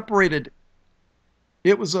temple separated,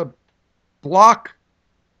 it was a block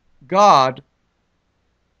God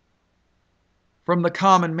from the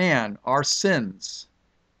common man, our sins.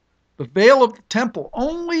 The veil of the temple,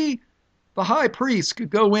 only the high priest could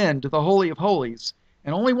go into the Holy of Holies,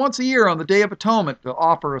 and only once a year on the Day of Atonement to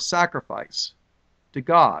offer a sacrifice to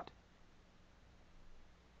God.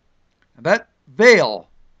 And that veil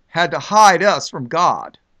had to hide us from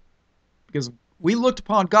God, because we looked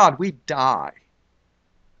upon God, we'd die.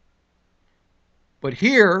 But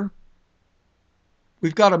here,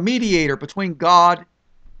 we've got a mediator between God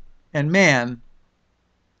and man,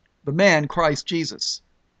 the man Christ Jesus.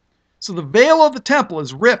 So the veil of the temple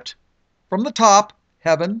is ripped from the top,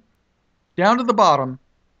 heaven, down to the bottom,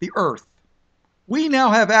 the earth. We now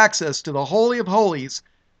have access to the Holy of Holies,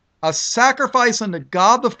 a sacrifice unto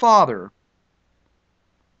God the Father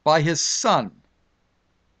by his Son.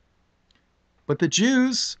 But the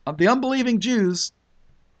Jews, the unbelieving Jews,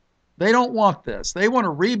 they don't want this. They want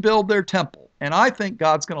to rebuild their temple, and I think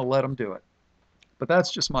God's going to let them do it. But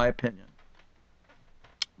that's just my opinion.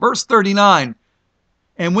 Verse 39,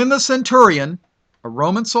 and when the centurion, a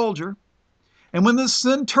Roman soldier, and when the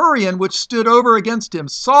centurion which stood over against him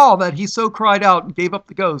saw that he so cried out and gave up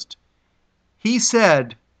the ghost, he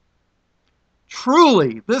said,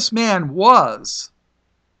 Truly this man was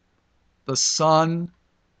the Son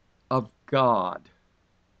of God.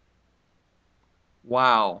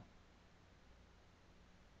 Wow.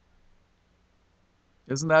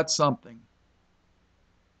 Isn't that something?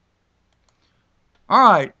 All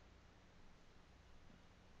right.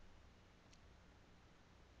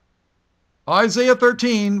 Isaiah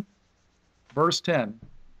 13, verse 10.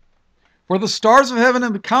 For the stars of heaven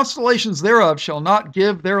and the constellations thereof shall not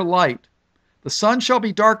give their light. The sun shall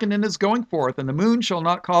be darkened in his going forth, and the moon shall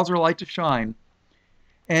not cause her light to shine.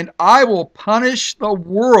 And I will punish the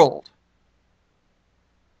world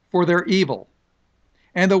for their evil,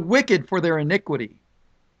 and the wicked for their iniquity.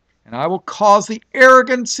 And I will cause the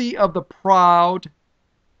arrogancy of the proud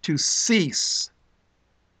to cease,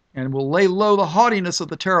 and will lay low the haughtiness of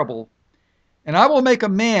the terrible. And I will make a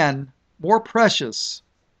man more precious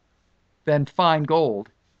than fine gold,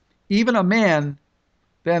 even a man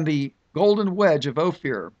than the golden wedge of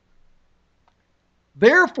Ophir.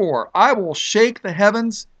 Therefore I will shake the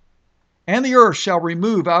heavens, and the earth shall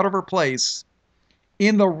remove out of her place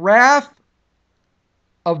in the wrath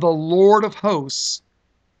of the Lord of hosts,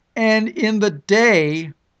 and in the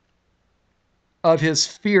day of his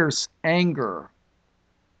fierce anger.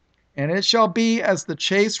 And it shall be as the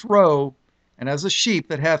chased roe, and as a sheep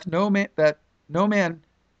that no man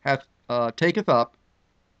hath taketh up,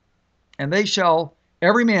 and they shall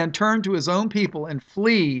every man turn to his own people, and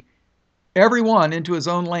flee every one into his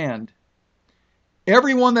own land.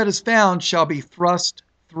 Every one that is found shall be thrust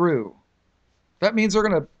through. That means they're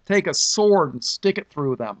going to take a sword and stick it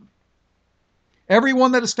through them. Every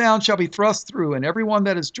one that is found shall be thrust through, and every one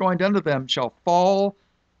that is joined unto them shall fall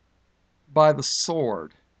by the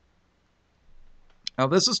sword. Now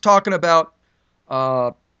this is talking about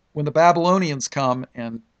when the Babylonians come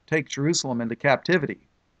and take Jerusalem into captivity.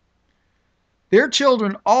 Their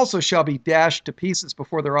children also shall be dashed to pieces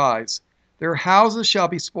before their eyes. Their houses shall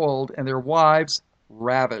be spoiled, and their wives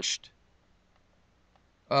ravished.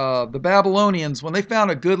 The Babylonians, when they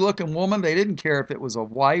found a good-looking woman, they didn't care if it was a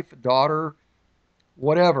wife, daughter,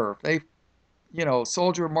 whatever. They,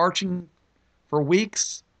 soldier marching for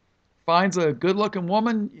weeks, finds a good-looking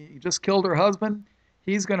woman, you just killed her husband,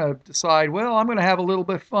 he's going to decide, well, I'm going to have a little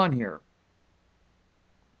bit of fun here.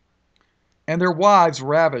 And their wives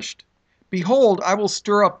ravished. Behold, I will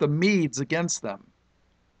stir up the Medes against them,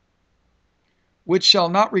 which shall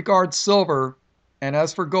not regard silver, and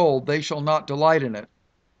as for gold, they shall not delight in it.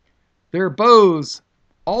 Their bows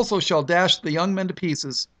also shall dash the young men to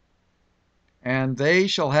pieces, and they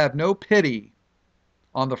shall have no pity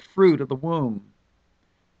on the fruit of the womb.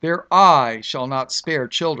 Their eye shall not spare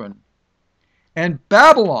children. And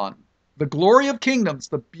Babylon, the glory of kingdoms,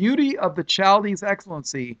 the beauty of the Chaldees'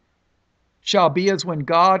 excellency, shall be as when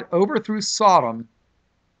God overthrew Sodom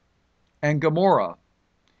and Gomorrah.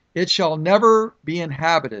 It shall never be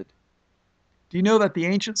inhabited. Do you know that the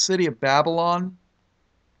ancient city of Babylon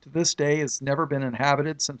to this day has never been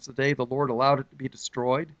inhabited since the day the Lord allowed it to be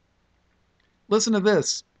destroyed? Listen to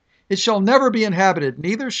this. It shall never be inhabited,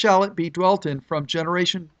 neither shall it be dwelt in from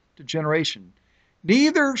generation to generation.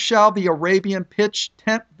 Neither shall the Arabian pitch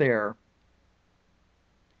tent there,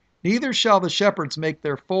 neither shall the shepherds make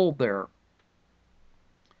their fold there.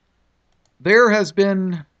 There has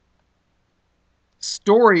been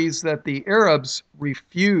stories that the Arabs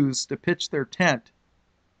refused to pitch their tent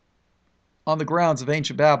on the grounds of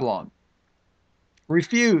ancient Babylon.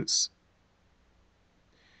 Refuse.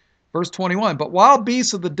 Verse 21, but wild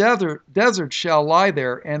beasts of the desert shall lie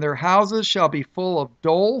there, and their houses shall be full of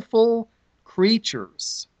doleful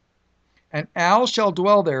creatures. And owls shall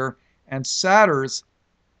dwell there, and satyrs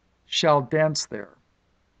shall dance there.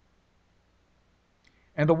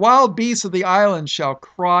 And the wild beasts of the islands shall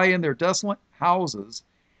cry in their desolate houses,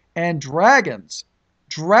 and dragons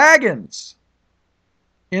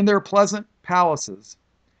in their pleasant palaces.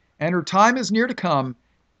 And her time is near to come,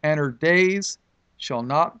 and her days shall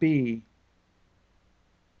not be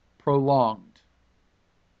prolonged.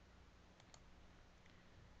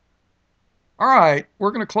 All right,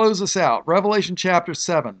 we're going to close this out. Revelation chapter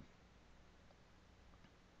 7.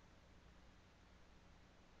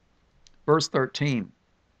 Verse 13.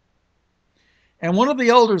 And one of the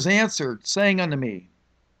elders answered, saying unto me,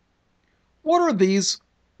 what are these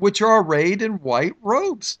which are arrayed in white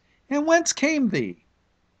robes? And whence came thee?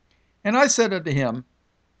 And I said unto him,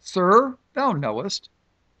 Sir, thou knowest.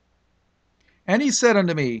 And he said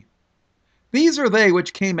unto me, these are they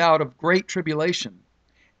which came out of great tribulation,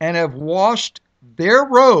 and have washed their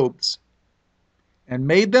robes, and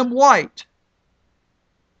made them white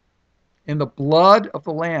in the blood of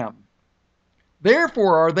the Lamb.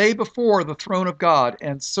 Therefore are they before the throne of God,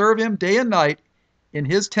 and serve him day and night in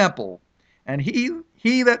his temple. And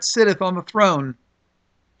he that sitteth on the throne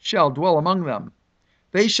shall dwell among them.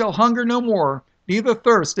 They shall hunger no more, neither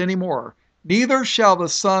thirst any more. Neither shall the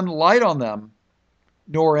sun light on them,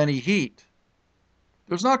 nor any heat.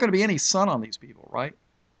 There's not going to be any sun on these people, right?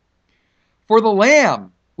 For the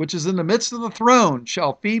Lamb, which is in the midst of the throne,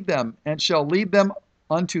 shall feed them and shall lead them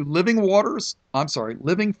unto living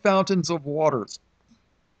fountains of waters.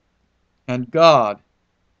 And God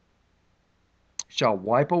shall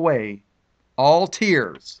wipe away all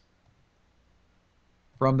tears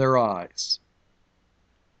from their eyes.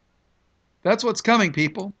 That's what's coming,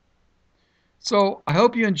 people. So I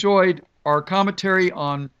hope you enjoyed our commentary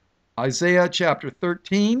on Isaiah chapter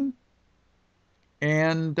 13.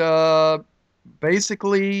 And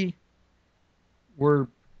basically, we're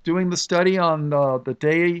doing the study on the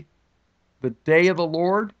day of the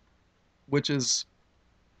Lord, which is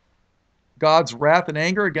God's wrath and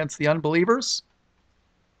anger against the unbelievers.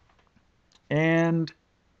 And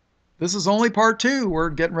this is only part 2. We're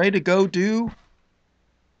getting ready to go do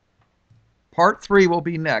part 3 will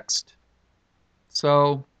be next.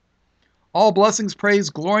 So, all blessings, praise,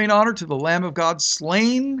 glory, and honor to the Lamb of God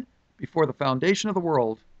slain before the foundation of the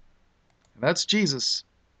world. And that's Jesus,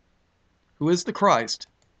 who is the Christ.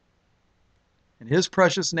 In his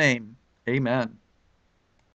precious name, amen.